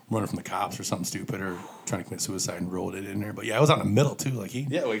running from the cops or something stupid, or trying to commit suicide and rolled it in there. But yeah, it was on the middle too. Like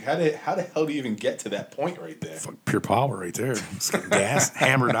how the hell do you even get to that point right there? Pure power right there. Gas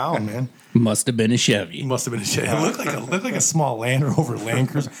hammer down, man. Must have been a Chevy. It looked like a small Land Rover Land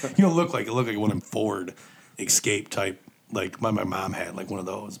Cruiser. It looked like one of them Ford Escape type. Like my mom had like one of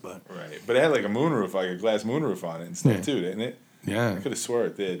those, but right. But it had like a moonroof, like a glass moonroof on it and stuff too, didn't it? Yeah, I could have swore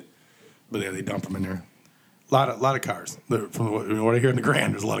it did. But yeah, they dump them in there. A lot of cars. From what I hear in the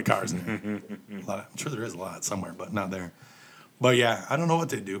Grand, there's a lot of cars in there. I'm sure there is a lot somewhere, but not there. But yeah, I don't know what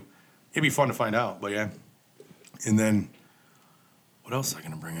they do. It'd be fun to find out. But yeah, and then what else am I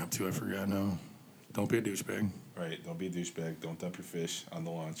gonna bring up too? I forgot now. Don't be a douchebag. Right. Don't be a douchebag. Don't dump your fish on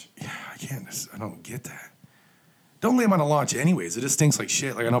the launch. Yeah, I don't get that. Don't lay them on the launch anyways. It just stinks like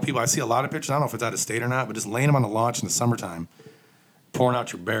shit. Like I see a lot of pictures. I don't know if it's out of state or not, but just laying them on the launch in the summertime, pouring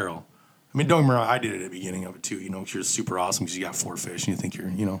out your barrel. I mean, don't get me wrong, I did it at the beginning of it too, because you're super awesome because you got 4 fish and you think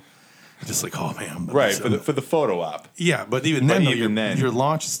you're, just like, oh man. Right, for the photo op. Yeah, but even then, your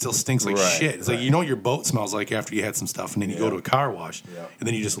launch still stinks like shit. It's like, what your boat smells like after you had some stuff, and then you go to a car wash, and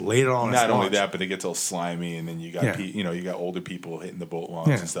then you just lay it on. Not only that, but it gets all slimy, and then you got you got older people hitting the boat launch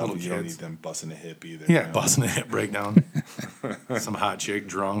and stuff. You don't need them busting a hip either. Yeah, busting a hip breakdown. Some hot chick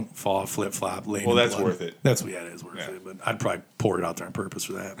drunk, fall, flip flop, laying. Well, that's worth it. That's what it is worth it. But I'd probably pour it out there on purpose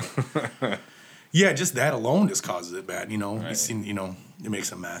for that. But yeah, just that alone just causes it bad. Right. It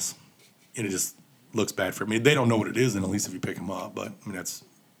makes a mess. And it just looks bad for me. They don't know what it is, and at least if you pick them up. But, I mean, that's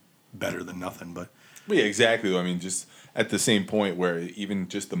better than nothing. But yeah, exactly. I mean, just at the same point where even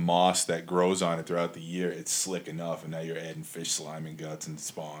just the moss that grows on it throughout the year, it's slick enough, and now you're adding fish slime and guts and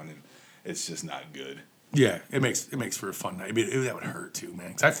spawn, and it's just not good. Yeah, it makes for a fun night. I mean, that would hurt, too,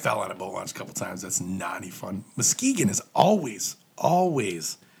 man. Because I fell on a boat launch a couple times. That's not any fun. Muskegon is always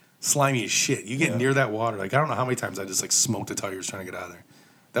slimy as shit. You get near that water. Like, I don't know how many times I just, smoked the tires trying to get out of there.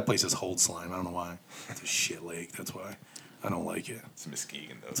 That place just holds slime. I don't know why. It's a shit lake. That's why I don't like it. It's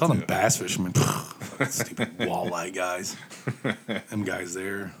Muskegon, though. It's all them bass fishermen. Stupid walleye guys. Them guys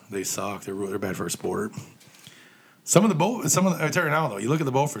there, they suck. They're bad for a sport. I tell you now, though, you look at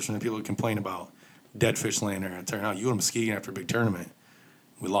the boat fishermen and people complain about dead fish laying there. I tell you now, you go to Muskegon after a big tournament,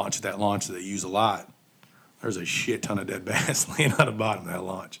 we launched that launch that they use a lot. There's a shit ton of dead bass laying on the bottom of that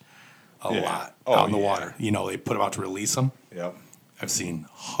launch. A lot out in the water. They put them out to release them. Yep. I've seen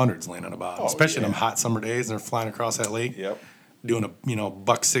hundreds laying on the bottom, especially in them hot summer days, and they're flying across that lake. Yep. Doing a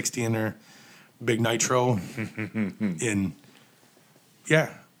 $160 in their big nitro, and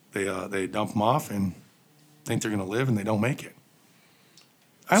they dump them off and think they're gonna live, and they don't make it.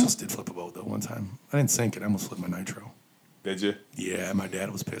 I almost did flip a boat though one time. I didn't sink it. I almost flipped my nitro. Did you? Yeah, my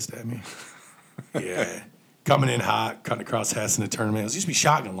dad was pissed at me. Yeah. Coming in hot, cutting across Hess in the tournament. It used to be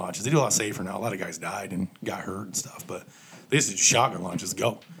shotgun launches. They do a lot safer now. A lot of guys died and got hurt and stuff, but they used to do shotgun launches,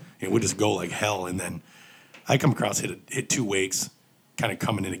 go. And we'd just go like hell. And then I come across, hit 2 wakes, kind of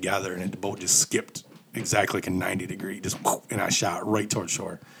coming in together, and the boat just skipped exactly like a 90-degree, and I shot right towards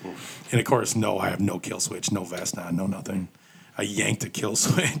shore. Oof. And of course, I have no kill switch, no vest on, no nothing. I yanked the kill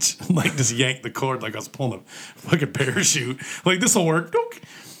switch, just yanked the cord like I was pulling a fucking parachute. Like, this will work.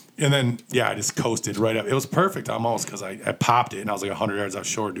 And then, I just coasted right up. It was perfect almost because I popped it, and I was like 100 yards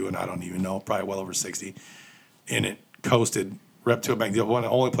offshore doing, I don't even know, probably well over 60. And it coasted right up to a bank. One of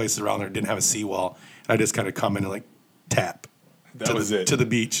the only places around there didn't have a seawall. And I just kind of come in and tap to the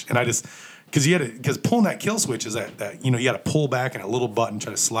beach. And I just, because pulling that kill switch is that you got to pull back and a little button,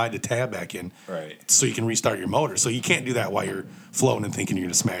 try to slide the tab back in. Right. So you can restart your motor. So you can't do that while you're floating and thinking you're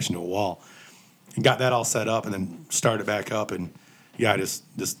going to smash into a wall. And got that all set up and then started back up and, Yeah, I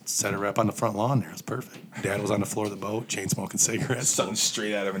just set her up on the front lawn there. It was perfect. Dad was on the floor of the boat, chain smoking cigarettes. Something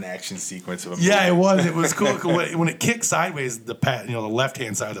straight out of an action sequence of a movie. Yeah, it was. It was cool. When it kicked sideways, the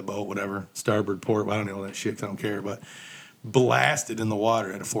left-hand side of the boat, whatever, starboard port, I don't know that shit, I don't care, but blasted in the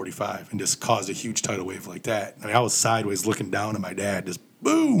water at a 45 and just caused a huge tidal wave like that. I mean, I was sideways looking down at my dad, just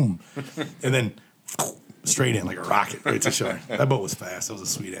boom, and then straight in like a rocket right to shore. That boat was fast. That was a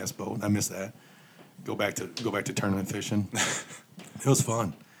sweet-ass boat. I miss that. Go back to tournament fishing. It was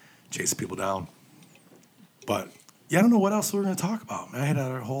fun, chasing people down. But yeah, I don't know what else we were going to talk about. I had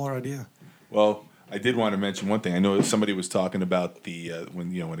a whole idea. Well, I did want to mention one thing. I know somebody was talking about the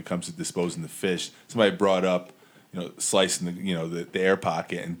when it comes to disposing the fish. Somebody brought up slicing the air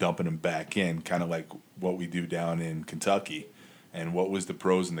pocket and dumping them back in, kind of like what we do down in Kentucky. And what was the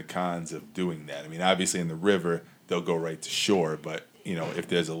pros and the cons of doing that? I mean, obviously in the river they'll go right to shore, but if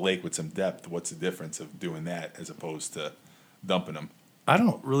there's a lake with some depth, what's the difference of doing that as opposed to dumping them? I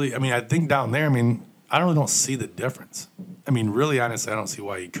think down there, I really don't see the difference. Really, honestly, I don't see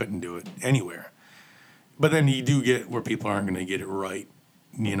why you couldn't do it anywhere. But then you do get where people aren't going to get it right.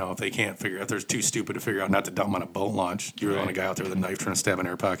 If they can't if they're too stupid to figure out not to dump them on a boat launch, you're the only guy out there with a knife trying to stab an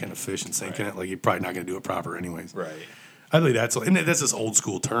air pocket in a fish and sinking it. Like, you're probably not going to do it proper anyways. Right. I think that's just old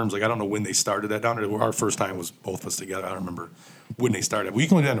school terms. Like, I don't know when they started that down there. Our first time was both of us together. I don't remember when they started. Well, you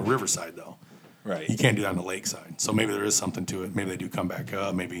can only do that on the riverside, though. Right. You can't do that on the lakeside. So maybe there is something to it. Maybe they do come back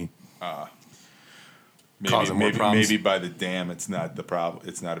up. Maybe causing more problems. Maybe by the dam, it's not the problem.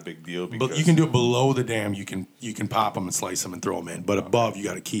 It's not a big deal. But you can do it below the dam. You can pop them and slice them and throw them in. But above, you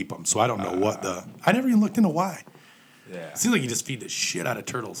got to keep them. So I don't know I never even looked into why. Yeah. It seems like you just feed the shit out of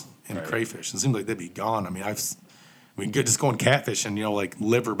turtles and crayfish. It seems like they'd be gone. Just going catfishing, like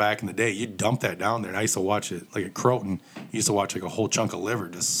liver back in the day, you dump that down there. And I used to watch it, like at Croton, you used to watch like a whole chunk of liver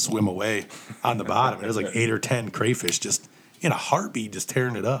just swim away on the bottom. There's like 8 or 10 crayfish just in a heartbeat, just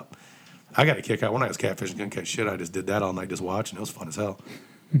tearing it up. I got a kick out when I was catfishing, couldn't catch shit. I just did that all night, just watching. It was fun as hell.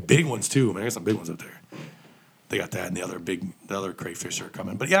 Big ones too. I got some big ones up there. They got that, and the other crayfish are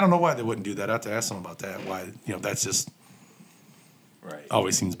coming. But yeah, I don't know why they wouldn't do that. I have to ask them about that. Why, that's just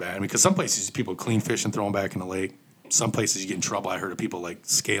always seems bad. Because some places people clean fish and throw them back in the lake. Some places you get in trouble. I heard of people like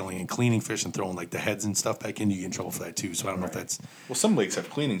scaling and cleaning fish and throwing like the heads and stuff back in. You get in trouble for that too. So I don't know if that's. Well, some lakes have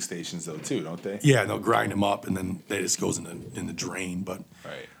cleaning stations though too, don't they? Yeah, and they'll grind them up and then that just goes in the drain. But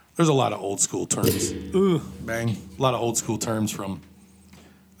there's a lot of old school terms. Bang! A lot of old school terms from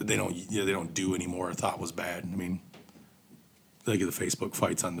that they don't do anymore. I thought was bad. They get the Facebook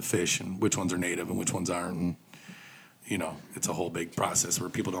fights on the fish and which ones are native and which ones aren't. And it's a whole big process where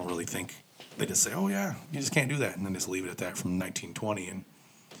people don't really think. They just say, "Oh yeah, you just can't do that," and then just leave it at that from 1920, and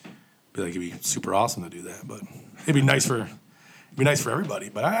be like, it'd be super awesome to do that, but it'd be nice for everybody.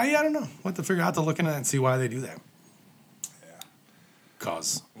 But I don't know. We'll have to figure out to look into that and see why they do that. Yeah,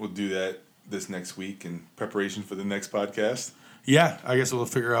 cause we'll do that this next week in preparation for the next podcast. Yeah, I guess we'll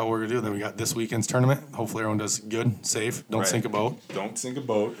figure out what we're gonna do. Then we got this weekend's tournament. Hopefully everyone does good, safe. Don't sink a boat. Don't sink a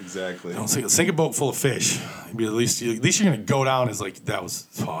boat. Exactly. Don't sink a boat full of fish. At least you're gonna go down as like that was.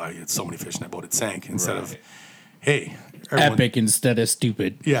 Oh, I had so many fish in that boat it sank. Instead of, hey, everyone, epic instead of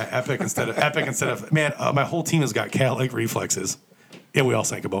stupid. Yeah, epic instead of man. My whole team has got cat-like reflexes, and we all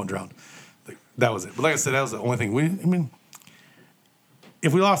sank a boat and drowned. That was it. But like I said, that was the only thing.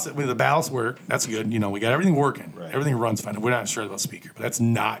 If we lost it, the ballast work, that's good. We got everything working. Right. Everything runs fine. We're not sure about speaker, but that's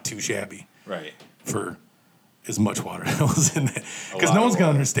not too shabby. Right. For as much water that was in there. Because no one's going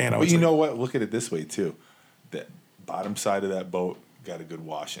to understand. But you know what? Look at it this way, too. The bottom side of that boat got a good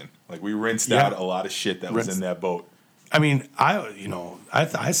washing. Like, we rinsed out a lot of shit that was in that boat. I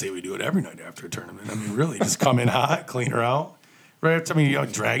say we do it every night after a tournament. Really, just come in hot, clean her out. Right after,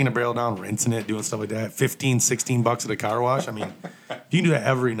 dragging a barrel down, rinsing it, doing stuff like that. $15-$16 at a car wash. You can do that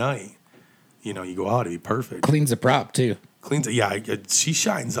every night. You go out, it'd be perfect. Cleans the prop, too. Cleans it, yeah. She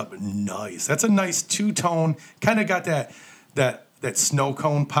shines up nice. That's a nice two-tone, kind of got that snow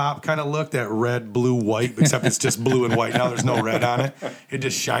cone pop kind of look, that red, blue, white, except it's just blue and white. Now there's no red on it. It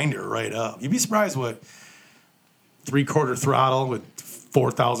just shined her right up. You'd be surprised what 3/4 throttle with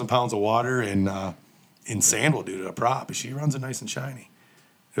 4,000 pounds of water and in sand will do to a prop, but she runs it nice and shiny.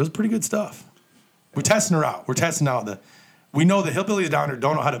 It was pretty good stuff. We're testing her out. We're testing out we know the hillbillies down there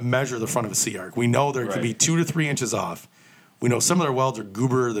don't know how to measure the front of a sea arc. We know there could be 2 to 3 inches off. We know some of their welds are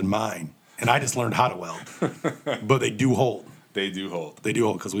gooberer than mine, and I just learned how to weld. But they do hold. They do hold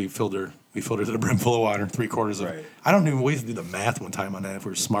because we filled her to the brim full of water, 3/4 of. Right. I don't even wait to do the math one time on that. If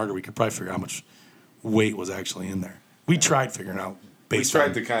we were smarter, we could probably figure out how much weight was actually in there. We tried figuring out. We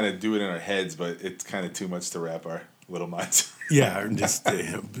tried to kind of do it in our heads, but it's kind of too much to wrap our little minds. Yeah, just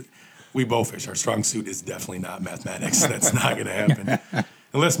We bowfish. Our strong suit is definitely not mathematics. That's not going to happen.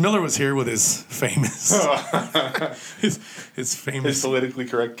 Unless Miller was here with his famous, his famous, his politically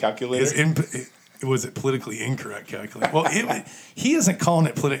correct calculator. Was it politically incorrect calculator? Well, he isn't calling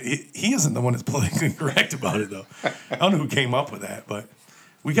it he isn't the one that's politically correct about it though. I don't know who came up with that, but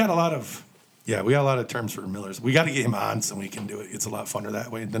we got a lot of terms for Millers. We got to get him on so we can do it. It's a lot funner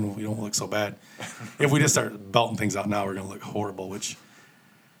that way. Then we don't look so bad. If we just start belting things out now, we're going to look horrible. Which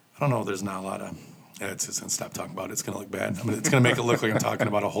I don't know. There's not a lot of. It's just going to stop talking about it. It's going to look bad. I mean, it's going to make it look like I'm talking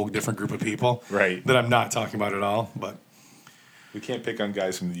about a whole different group of people. Right. That I'm not talking about at all. But we can't pick on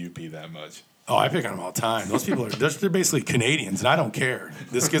guys from the UP that much. Oh, I pick on them all the time. Those people they're basically Canadians, and I don't care.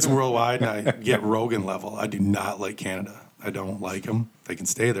 This gets worldwide, and I get Rogan level. I do not like Canada. I don't like them. They can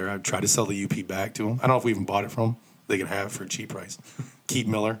stay there. I've tried to sell the UP back to them. I don't know if we even bought it from them. They can have it for a cheap price. Keep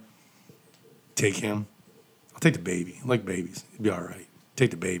Miller. Take him. I'll take the baby. I like babies. It'd be all right.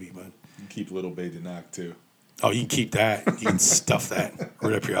 Take the baby, but you keep little baby knock too. Oh, you can keep that. You can stuff that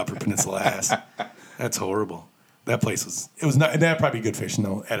right up your Upper Peninsula ass. That's horrible. That place was not. That'd probably be good fishing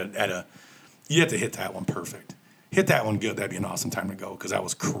though. At a you have to hit that one perfect. Hit that one good. That'd be an awesome time to go because that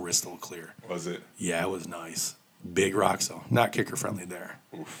was crystal clear. Was it? Yeah, it was nice. Big rocks though. Not kicker friendly there.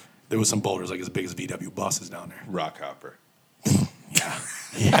 Oof. There was some boulders like as big as VW buses down there. Rock hopper.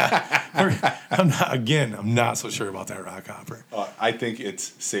 Yeah. I'm not so sure about that rock hopper. I think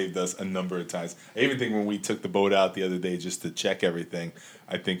it's saved us a number of times. I even think when we took the boat out the other day just to check everything,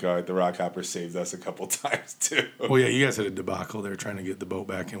 I think the rock hopper saved us a couple times too. Well, yeah, you guys had a debacle there trying to get the boat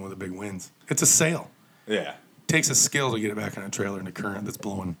back in with the big winds. It's a sail. Yeah. It takes a skill to get it back on a trailer in the current that's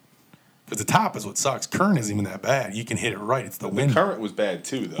blowing. Because the top is what sucks. Current isn't even that bad. You can hit it right. It's the wind. The current was bad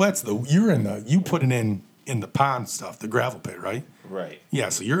too, though. Well, you put it in the pond stuff, the gravel pit, right? Right. Yeah,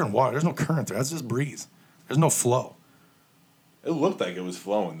 so you're in water. There's no current there. That's just breeze. There's no flow. It looked like it was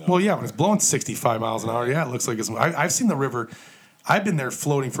flowing, though. Well, yeah, when it's blowing 65 miles an hour, yeah, it looks like it's... I've seen the river. I've been there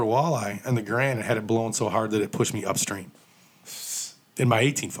floating for walleye and the Grand and had it blowing so hard that it pushed me upstream in my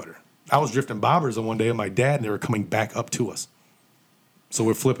 18-footer. I was drifting bobbers on one day with my dad, and they were coming back up to us. So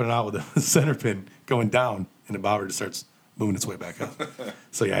we're flipping it out with the center pin going down, and the bobber just starts moving its way back up.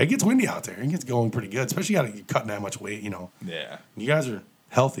 So, yeah, it gets windy out there. It gets going pretty good, especially you're cutting that much weight, you know. Yeah. You guys are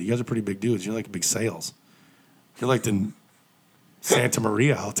healthy. You guys are pretty big dudes. You're like big sails. You're like the Santa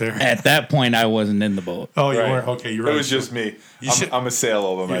Maria out there. At that point, I wasn't in the boat. Oh, you weren't? Okay, you're right. It was just me. I'm a sail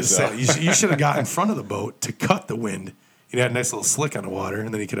over myself. You should have got in front of the boat to cut the wind. You had a nice little slick on the water,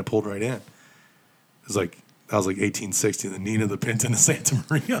 and then you could have pulled right in. It was like... That was like 1860, the Nina, the Pinta, and the Santa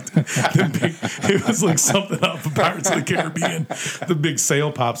Maria. It was like something out of Pirates of the Caribbean. The big sail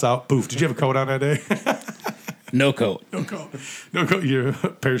pops out. Poof. Did you have a coat on that day? No coat. No coat. Your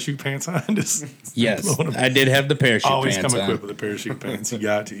parachute pants on? Yes, I did have the parachute Always pants on. Always come equipped with the parachute pants. You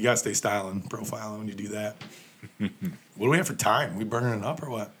got to. You got to stay styling, profiling when you do that. What do we have for time? We burning it up or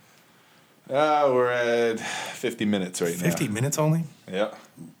what? We're at 50 minutes right now. 50 minutes only? Yeah.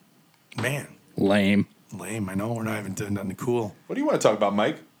 Man. Lame. I know. We're not even doing nothing cool. What do you want to talk about,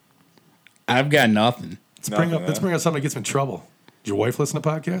 Mike? I've got nothing. Let's bring up something that gets me in trouble. Does your wife listen to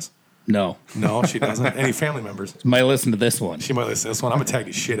podcasts? No, she doesn't. Any family members? Might listen to this one. She might listen to this one. I'm going to tag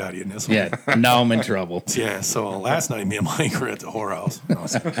the shit out of you in this one. Yeah, now I'm in trouble. Yeah, so last night me and Mike were at the whorehouse.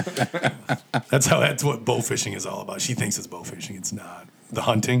 That's what bow fishing is all about. She thinks it's bow fishing. It's not. The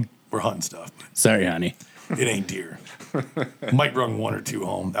hunting, we're hunting stuff. Sorry, honey. It ain't deer. Mike brung one or two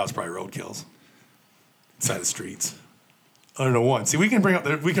home. That was probably roadkills. Side of the streets. I don't know one. See, we can bring up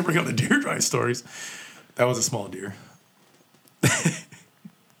the deer drive stories. That was a small deer.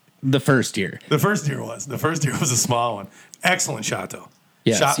 The first deer. The first deer was a small one. Excellent shot though.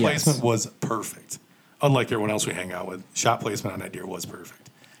 Yes, shot placement was perfect. Unlike everyone else we hang out with, shot placement on that deer was perfect.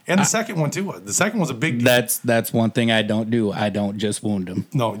 And the second one too was. The second was a big deer. That's one thing I don't do. I don't just wound him.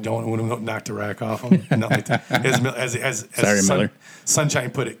 No, don't wound him. Don't knock the rack off him. Like as Sorry, Miller.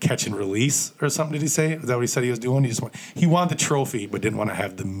 Sunshine put it, catch and release or something. Did he say? Is that what he said he was doing? He wanted the trophy, but didn't want to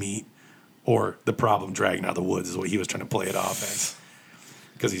have the meat or the problem dragging out of the woods. Is what he was trying to play it off as.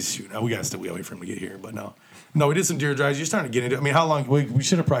 Because he's shooting. We got to still wait for him to get here, but no, we did some deer drives. You're starting to get into. I mean, how long? We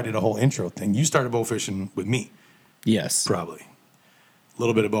should have probably did a whole intro thing. You started bow fishing with me. Yes, probably. A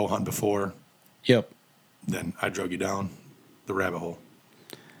little bit of bow hunt before. Yep. Then I drug you down the rabbit hole.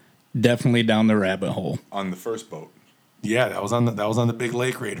 Definitely down the rabbit hole. On the first boat. Yeah, that was on the big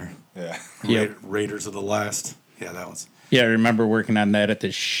Lake Raider. Yeah. Raiders of the Last. Yeah, that was. Yeah, I remember working on that at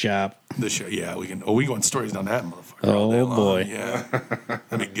the shop. Yeah, we can. We go on stories on that motherfucker. Oh boy. Yeah,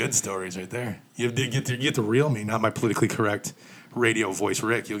 that'd be good stories right there. You get the real me, not my politically correct radio voice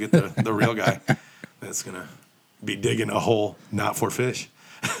Rick. You'll get the real guy that's gonna be digging a hole not for fish.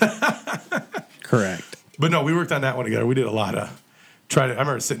 Correct. But no, we worked on that one together. We did a lot of I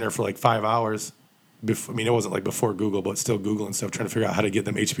remember sitting there for like 5 hours. Before, I mean, it wasn't like before Google, but still Googling stuff, trying to figure out how to get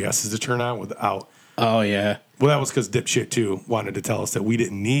them HPSs to turn on without. Oh, yeah. Well, that was because dipshit, too, wanted to tell us that we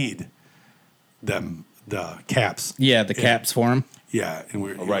didn't need the caps. Yeah, the caps for them. Yeah. And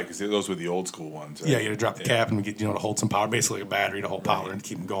we right, because those were the old school ones. Right? Yeah, you had to drop the cap and get, to hold some power, basically like a battery to hold power and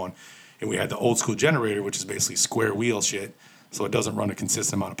keep them going. And we had the old school generator, which is basically square wheel shit, so it doesn't run a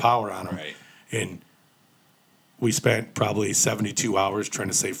consistent amount of power on them. Right. And we spent probably 72 hours trying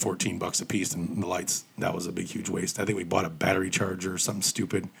to save $14 a piece in the lights. That was a big, huge waste. I think we bought a battery charger or something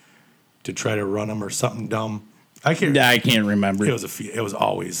stupid to try to run them or something dumb. I can't remember. It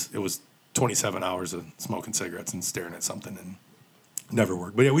was 27 hours of smoking cigarettes and staring at something and never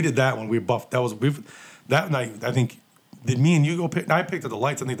worked. But yeah, we did that one. We buffed. That night. I think did me and you go pick? I picked up the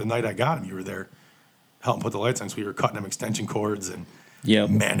lights. I think the night I got them, you were there helping put the lights on. So we were cutting them extension cords and. Yeah,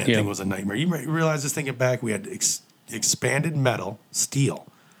 man, that thing was a nightmare. You realize just thinking back, we had expanded metal, steel.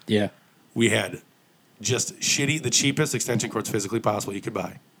 Yeah. We had just the cheapest extension cords physically possible you could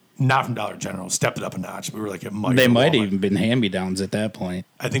buy. Not from Dollar General. Stepped it up a notch. We were like at Mike. They might have even been hand-me-downs at that point.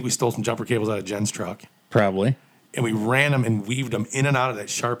 I think we stole some jumper cables out of Jen's truck. Probably. And we ran them and weaved them in and out of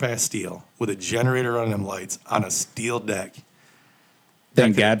that sharp-ass steel with a generator running them lights on a steel deck.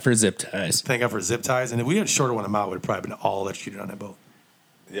 Thank God for zip ties. Thank God for zip ties. And if we had a shorter one amount, it would have probably been all electrocuted on that boat.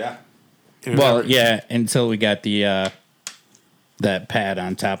 Yeah. Well, yeah, until we got the that pad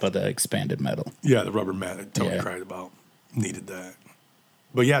on top of the expanded metal. Yeah, the rubber mat that Tony cried about. Needed that.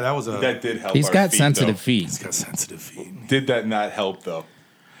 But yeah, that did help. He's got sensitive feet. He's got sensitive feet. Did that not help though?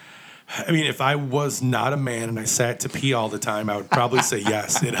 I mean, if I was not a man and I sat to pee all the time, I would probably say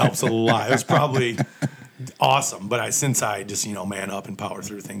yes. It helps a lot. It was probably awesome. But since I just man up and power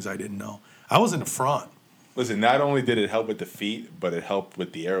through things I didn't know, I was in the front. Listen, not only did it help with the feet, but it helped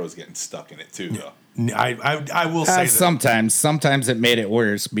with the arrows getting stuck in it too, though. I will say that. Sometimes it made it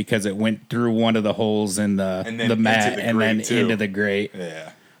worse because it went through one of the holes in the mat and then into the grate.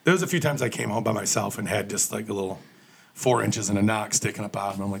 Yeah. There was a few times I came home by myself and had just like a little 4 inches and a knock sticking up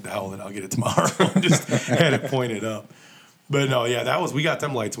out of it. I'm like, the hell with it, I'll get it tomorrow. Just had it pointed up. But no, yeah, we got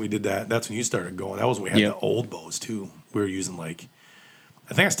them lights and we did that. That's when you started going. That was when we had the old bows too. We were using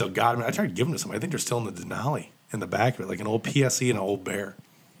I think I still got them. I tried to give them to somebody. I think they're still in the Denali in the back of it, like an old PSE and an old Bear.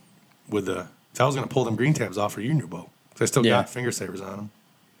 So I was going to pull them green tabs off for your new bow. Because I still got finger savers on them.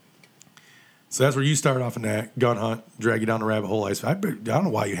 So that's where you started off in that gun hunt, drag you down the rabbit hole. I don't know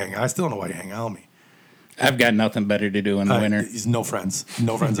why you hang out. I still don't know why you hang out with me. I've got nothing better to do in the winter. He's no friends.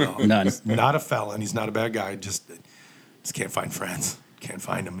 No friends at all. None. He's not a felon. He's not a bad guy. Just can't find friends. Can't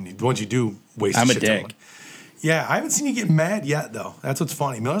find them. And once you do, waste I'm a dick. ton. Yeah, I haven't seen you get mad yet, though. That's what's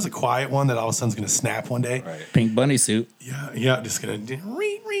funny. Miller's a quiet one that all of a sudden's going to snap one day. Right. Pink bunny suit. Yeah, just going to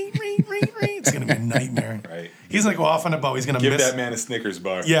it's going to be a nightmare. Right. He's going to go off on a bow. He's going to give that man a Snickers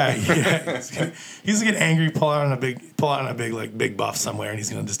bar. Yeah. He's going to get angry, pull out on a big buff somewhere, and he's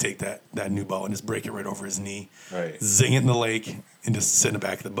going to just take that new bow and just break it right over his knee. Right. Zing it in the lake and just sit in the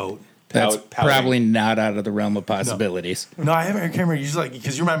back of the boat. That's probably not out of the realm of possibilities. No, I can't remember. You just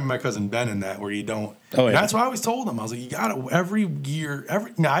because you remind me of my cousin Ben in that where you don't. Oh, yeah. That's why I always told him. I was like, you got to every year.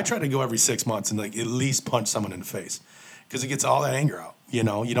 I try to go every 6 months and at least punch someone in the face because it gets all that anger out. You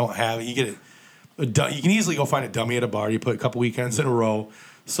don't have you get it. You can easily go find a dummy at a bar. You put a couple weekends in a row.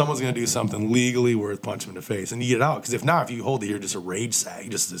 Someone's going to do something legally worth punching in the face, and you get it out. Because if not, if you hold it, you're just a rage sack,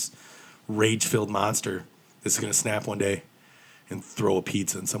 just this rage-filled monster that's going to snap one day and throw a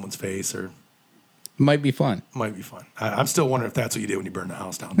pizza in someone's face or. Might be fun. I'm still wondering if that's what you did when you burned the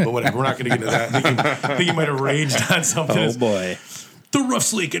house down. But whatever, we're not going to get into that. I think you might have raged on something. Oh, boy. The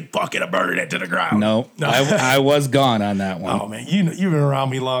roof's leaking, fucking burning it to the ground. No. I was gone on that one. Oh, man. You've been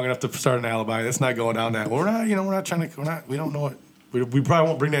around me long enough to start an alibi. That's not going down that. We're not trying to, we don't know it. We probably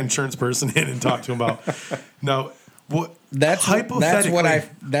won't bring that insurance person in and talk to him about. No. What? That's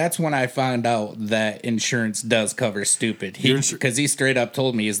when I found out that insurance does cover stupid. Because he straight up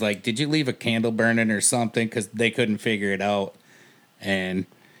told me, he's like, did you leave a candle burning or something? Because they couldn't figure it out. And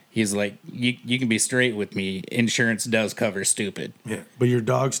he's like, you can be straight with me. Insurance does cover stupid. Yeah, but your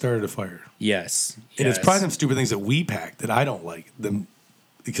dog started a fire. Yes. And it's probably them stupid things that we packed that I don't like. Them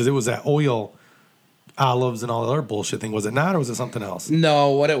because it was that oil, olives, and all the other bullshit thing. Was it not, or was it something else? No,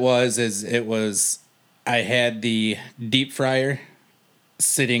 what it was I had the deep fryer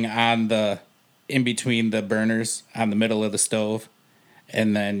sitting in between the burners on the middle of the stove.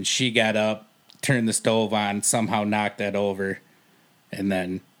 And then she got up, turned the stove on, somehow knocked that over. And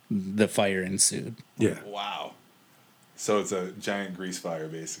then the fire ensued. Yeah. Wow. So it's a giant grease fire,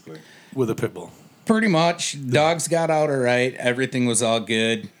 basically. With a pit bull. Pretty much. Dogs got out all right. Everything was all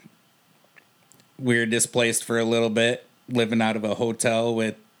good. we were displaced for a little bit, living out of a hotel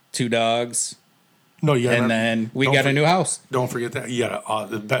with 2 dogs. No, yeah. And then we got a new house. Don't forget that. You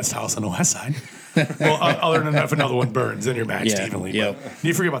got the best house on the west side. Well, other than that, if another one burns, then you're matched evenly. Yep. But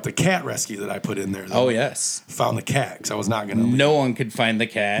you forget about the cat rescue that I put in there, though. Oh, yes. Found the cat, because I was not going to leave. No one could find the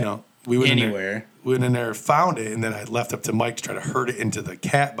cat we went anywhere. We went in there, found it, and then I left up to Mike to try to herd it into the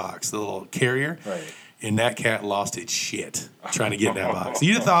cat box, the little carrier. Right. And that cat lost its shit trying to get in that box.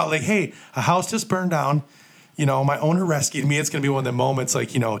 You'd have thought, like, hey, a house just burned down. My owner rescued me. It's going to be one of the moments,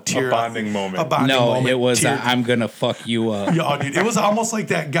 like, a bonding moment. It was I'm going to fuck you up. Yeah, dude. It was almost like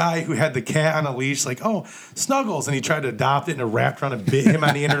that guy who had the cat on a leash, like, oh, Snuggles. And he tried to adopt it, and it wrapped around and bit him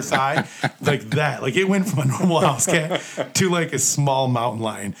on the inner thigh. Like that. Like, it went from a normal house cat to, like, a small mountain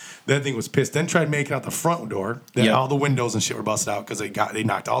lion. That thing was pissed. Then tried making out the front door. Then all the windows and shit were busted out because they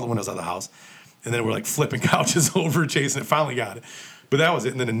knocked all the windows out of the house. And then we're, like, flipping couches over, chasing it. Finally got it. But that was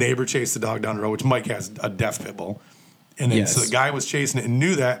it. And then a neighbor chased the dog down the road, which Mike has a deaf pit bull. And then so the guy was chasing it and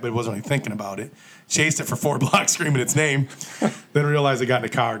knew that, but wasn't really thinking about it. Chased it for 4 blocks, screaming its name. Then realized it got in the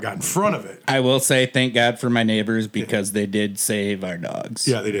car, got in front of it. I will say thank God for my neighbors because they did save our dogs.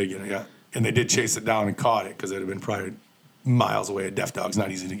 Yeah, they did. And they did chase it down and caught it because it had been probably miles away. A deaf dog's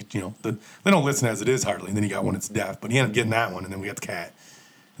not easy to, they don't listen as it is hardly. And then you got one that's deaf. But he ended up getting that one, and then we got the cat.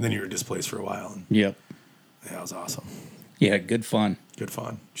 And then you were displaced for a while. And yep. Yeah, that was awesome. Yeah, good fun. Good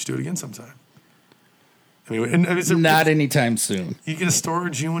fun. You should do it again sometime. I mean, not anytime soon. You get a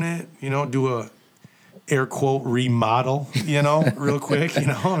storage unit, do a air quote remodel, real quick,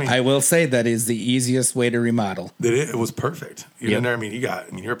 I will say that is the easiest way to remodel. It was perfect. You're in there.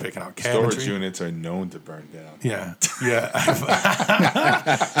 You're picking out cabinetry. Storage units are known to burn down. Yeah.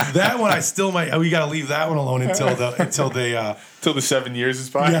 That one I still might. We got to leave that one alone until the 7 years is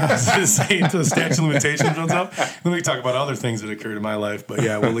by. Yeah, I was gonna say until the statute of limitations runs up. Then we can talk about other things that occurred in my life. But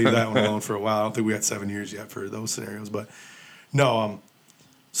yeah, we'll leave that one alone for a while. I don't think we got 7 years yet for those scenarios. But no,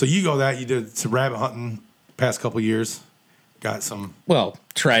 so you did some rabbit hunting past couple years. Got some. Well,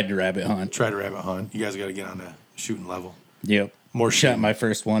 tried to rabbit hunt. You guys got to get on the shooting level. Yep. More shot my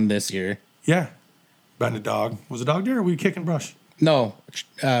first one this year. Yeah. Betting a dog. Was the dog there or were you kicking brush? No.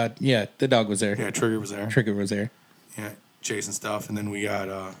 The dog was there. Yeah, Trigger was there. Yeah, chasing stuff. And then we got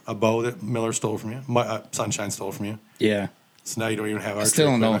a bow that Miller stole from you. Sunshine stole from you. Yeah. So now you don't even have our. I still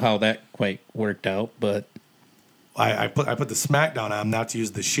don't know how that quite worked out, but. I put the smackdown on him not to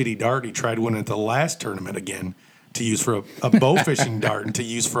use the shitty dart he tried winning at the last tournament again to use for a bow fishing dart and to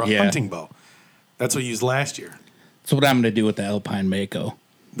use for a hunting bow. That's what he used last year. That's what I'm going to do with the Alpine Mako.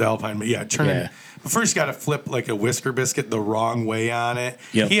 The Alpine, turn it. But first, you got to flip like a whisker biscuit the wrong way on it.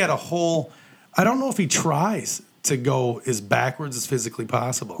 Yep. He had a whole. I don't know if he tries to go as backwards as physically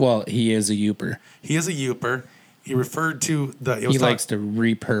possible. Well, he is a Youper. He referred to he likes to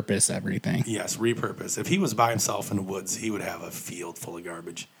repurpose everything. Yes, repurpose. If he was by himself in the woods, he would have a field full of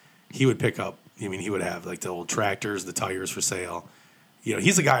garbage. He would pick up. He would have like the old tractors, the tires for sale.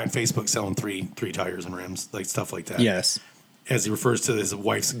 He's a guy on Facebook selling three tires and rims, like stuff like that. Yes. As he refers to his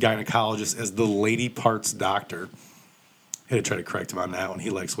wife's gynecologist as the lady parts doctor. I had to try to correct him on that one. He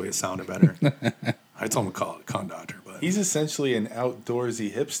likes the way it sounded better. I told him to call it a con doctor. But he's essentially an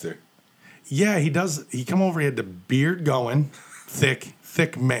outdoorsy hipster. Yeah, he does. He come over, he had the beard going, thick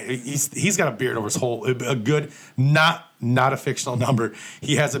man. He's got a beard over his whole, a good, not a fictional number.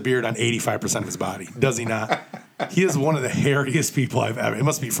 He has a beard on 85% of his body. Does he not? He is one of the hairiest people I've ever. It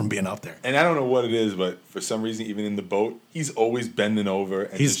must be from being up there. And I don't know what it is, but for some reason, even in the boat, he's always bending over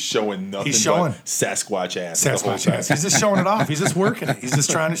and he's just showing nothing. He's showing but Sasquatch ass. Sasquatch ass. He's just showing it off. He's just working it. He's just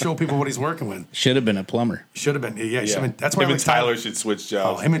trying to show people what he's working with. Should have been a plumber. Should have been. Yeah. That's why him and Tyler should switch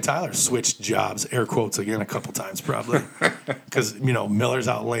jobs. Oh, him and Tyler switched jobs. Air quotes again a couple times probably. Because Miller's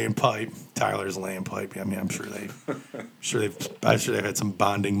out laying pipe. Tyler's laying pipe. I'm sure they've had some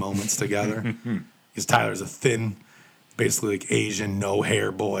bonding moments together. Because Tyler's a thin, basically like Asian, no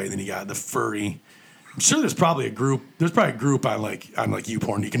hair boy. Then you got the furry. I'm sure there's probably a group. There's probably a group on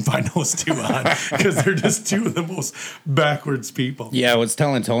YouPorn. You can find those two on because they're just two of the most backwards people. Yeah, I was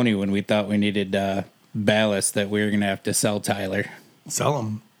telling Tony when we thought we needed ballast that we were gonna have to sell Tyler. Sell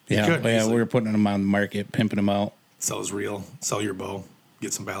them. Yeah, we were putting them on the market, pimping them out. Sell his reel. Sell your bow.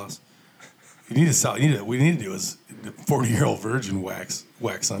 Get some ballast. You need to sell. What we need to do is 40-year-old virgin wax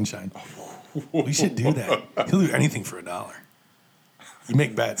Sunshine. We should do that. He'll do anything for $1. You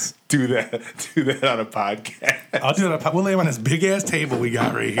make bets. Do that on a podcast. I'll do it. We'll lay him on this big ass table we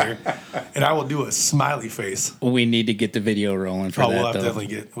got right here, and I will do a smiley face. We need to get the video rolling for that. We'll have to definitely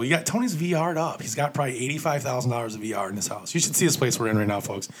get. We got Tony's VR'd up. He's got probably $85,000 of VR in his house. You should see this place we're in right now,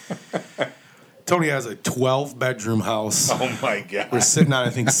 folks. Tony has a 12-bedroom house. Oh, my God. We're sitting on, I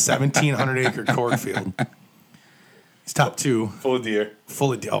think, 1,700-acre cornfield. He's top 2. Full of deer.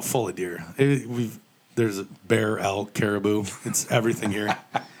 Full of deer. There's a bear, elk, caribou. It's everything here.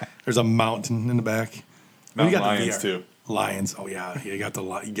 There's a mountain in the back. Mountain lions, too. Lions. Oh, yeah. You got to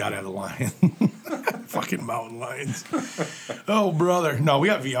have the lion. Fucking mountain lions. Oh, brother. No, we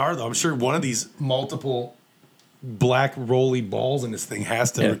got VR, though. I'm sure one of these multiple black rolly balls in this thing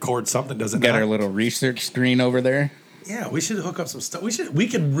has to record something, doesn't it? Got our little research screen over there. Yeah, we should hook up some stuff. We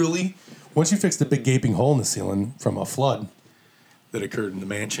could really, once you fix the big gaping hole in the ceiling from a flood that occurred in the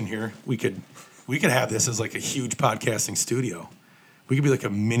mansion here, we could have this as like a huge podcasting studio. We could be like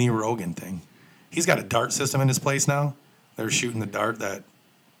a mini Rogan thing. He's got a dart system in his place now. They're shooting the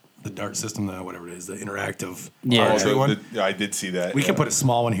dart system, whatever it is, the interactive archery one. I did see that. We can put a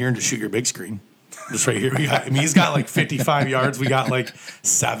small one here and just shoot your big screen. Just right here. He's got like 55 yards. We got like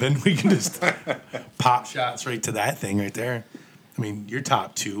 7. We can just pop shots right to that thing right there. I mean, you're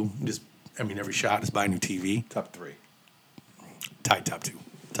top 2. Every shot is buy a new TV. Top 3. Tied top 2.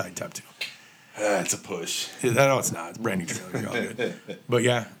 It's a push. No, it's not. It's a brand new trailer. You're all good. But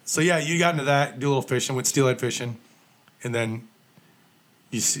yeah. So yeah, you got into that, do a little fishing, went steelhead fishing. And then,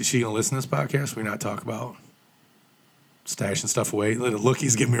 she going to listen to this podcast? We not talk about stashing stuff away. The look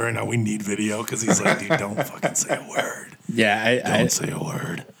he's giving me right now, we need video because he's like, dude, don't fucking say a word. Yeah, don't say a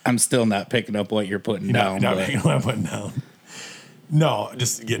word. I'm still not picking up what you're putting down. Not picking up what I'm putting down. No,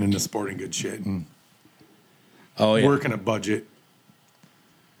 just getting into sporting good shit and working a budget.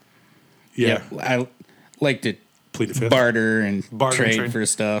 Yeah. I like to plead the fifth. Barter and trade for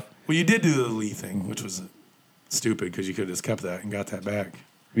stuff. Well, you did do the Lee thing, which was stupid because you could have just kept that and got that back.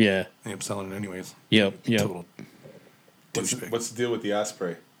 Yeah. Ended up selling it anyways. Yep. Total. What's the deal with the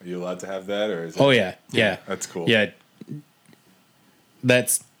Osprey? Are you allowed to have that, or is it? Oh yeah. That's cool. Yeah,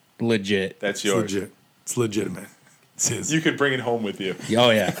 that's legit. That's yours. It's legit. It's legitimate. It's his. You could bring it home with you.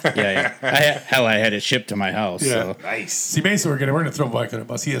 Oh yeah. I had it shipped to my house. Yeah. So. Nice. See, basically, we're gonna throw him back on a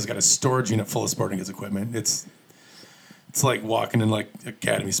bus. He has got a storage unit full of sporting goods equipment. It's like walking in like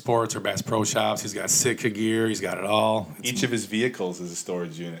Academy Sports or Bass Pro Shops. He's got Sitka gear. He's got it all. Each of his vehicles is a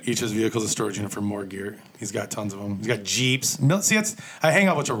storage unit. Each of his vehicles is a storage unit for more gear. He's got tons of them. He's got Jeeps. See, I hang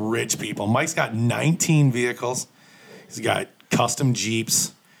out with a bunch of rich people. Mike's got 19 vehicles. He's got custom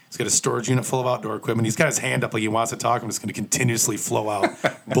Jeeps. He's got a storage unit full of outdoor equipment. He's got his hand up like he wants to talk. I'm just going to continuously flow out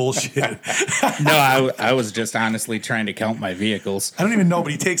bullshit. No, I was just honestly trying to count my vehicles. I don't even know,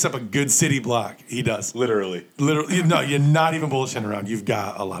 but he takes up a good city block. He does. Literally. No, you're not even bullshitting around. You've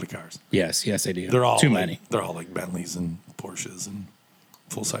got a lot of cars. Yes, I do. They're all too many. They're all like Bentleys and Porsches and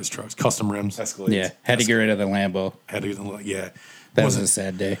full-size trucks, custom rims. Escalades. Yeah, had to get rid of the Lambo. That was a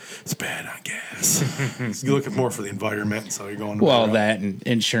sad day. It's bad, I guess. You're looking more for the environment, so you're going. Well, that and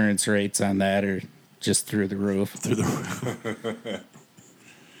insurance rates on that are just through the roof.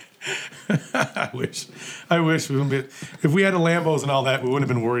 I wish we wouldn't be. If we had the Lambos and all that, we wouldn't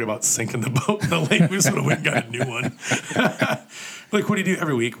have been worried about sinking the boat in the lake. We just would have went and got a new one. Like, what do you do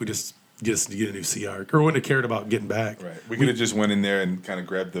every week? We just get a new CR, or wouldn't have cared about getting back. Right. We could have just went in there and kind of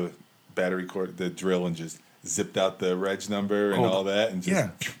grabbed the battery cord, the drill, and just zipped out the reg number and all that, and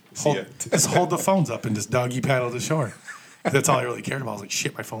just just hold the phones up and just doggy paddle to shore. That's all I really cared about. I was like,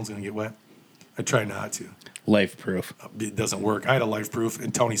 shit, my phone's gonna get wet. I try not to. Life proof. It doesn't work. I had a life proof,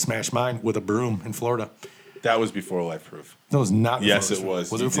 and Tony smashed mine with a broom in Florida. That was before life proof. That was not. Yes, it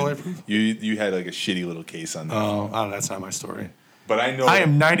was. Was it before life proof? You had like a shitty little case on that. Oh, that's not my story. But I know. I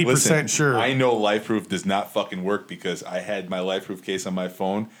am 90% sure. I know life proof does not fucking work because I had my life proof case on my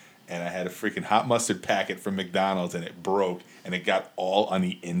phone. And I had a freaking hot mustard packet from McDonald's, and it broke, and it got all on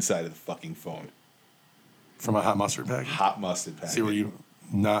the inside of the fucking phone. From a hot mustard packet? Hot mustard packet. See, were you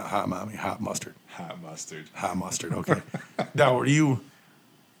not hot mommy, hot mustard? Hot mustard. Hot mustard, okay. Now, were you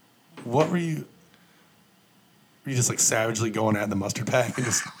just like savagely going at the mustard pack? And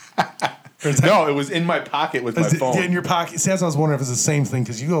just, no, it was in my pocket with my phone. In your pocket? See, that's what I was wondering if it's the same thing,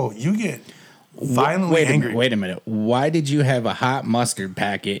 because you get violently angry. Wait a minute. Why did you have a hot mustard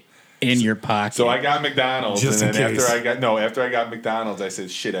packet in your pocket? So I got McDonald's, just and then in case. after I got McDonald's, I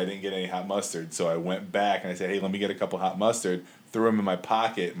said, shit, I didn't get any hot mustard. So I went back and I said, hey, let me get a couple hot mustard. Threw them in my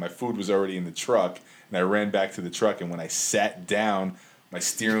pocket. My food was already in the truck, and I ran back to the truck. And when I sat down, my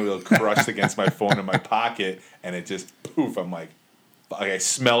steering wheel crushed against my phone in my pocket, and it just poof. I'm like, I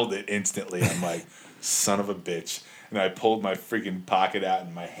smelled it instantly. I'm like, son of a bitch. And I pulled my freaking pocket out,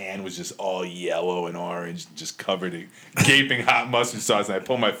 and my hand was just all yellow and orange, just covered in gaping hot mustard sauce. And I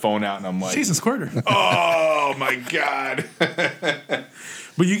pulled my phone out, and I'm like, Jesus Squirter. Oh, my God.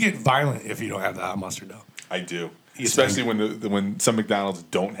 But you get violent if you don't have the hot mustard, though. I do. Especially when some McDonald's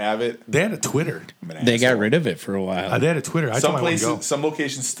don't have it. They had a Twitter. They got rid of it for a while. They had a Twitter. Some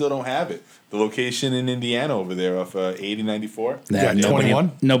locations still don't have it. The location in Indiana over there off 8094. Yeah,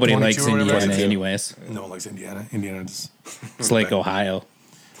 21. Nobody likes Indiana anyways. No one likes Indiana. Indiana's it's like Ohio.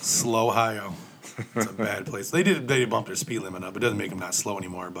 Slow Ohio. It's a bad place. They did bump their speed limit up. It doesn't make them not slow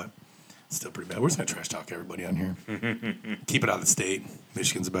anymore, but it's still pretty bad. We're just gonna trash talk everybody on here. Keep it out of the state.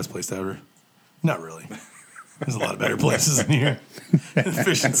 Michigan's the best place ever. Not really. There's a lot of better places in here.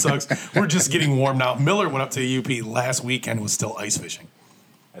 Fishing sucks. We're just getting warm now. Miller went up to the UP last weekend and was still ice fishing.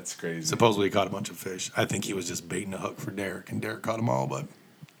 That's crazy. Supposedly he caught a bunch of fish. I think he was just baiting a hook for Derek, and Derek caught them all, but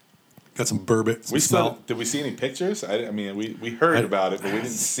got some burbot. Did we see any pictures? I mean, we heard about it, but we didn't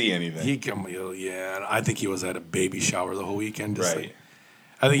see anything. I think he was at a baby shower the whole weekend. Right.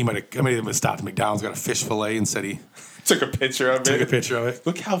 I think he might have stopped at McDonald's, got a fish fillet, and said he took a picture of it.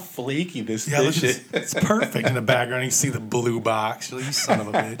 Look how flaky this fish is. It's perfect in the background. You see the blue box. You're like, you son of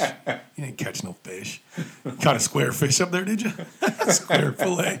a bitch. You didn't catch no fish. Caught a square fish up there, did you? Square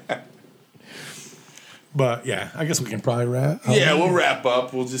fillet. But, yeah, I guess we can probably wrap. We'll wrap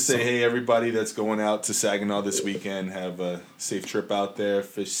up. We'll just say, hey, everybody that's going out to Saginaw this weekend, have a safe trip out there.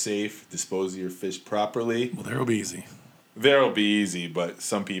 Fish safe. Dispose of your fish properly. Well, there will be easy. There'll be easy, but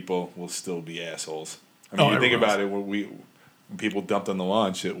some people will still be assholes. I mean, you think about it, when people dumped on the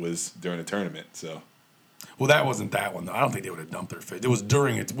launch, it was during a tournament, so. Well, that wasn't that one, though. I don't think they would have dumped their fish. It was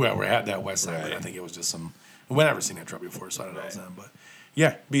during it, we had that west side, but I think it was just some, we've never seen that truck before, so I don't know what's them. But,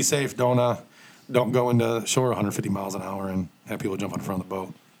 yeah, be safe. Don't go into shore 150 miles an hour and have people jump in front of the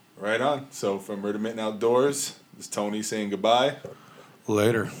boat. Right on. So, from Mitten Outdoors, this is Tony saying goodbye.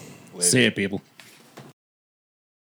 Later. See ya, people.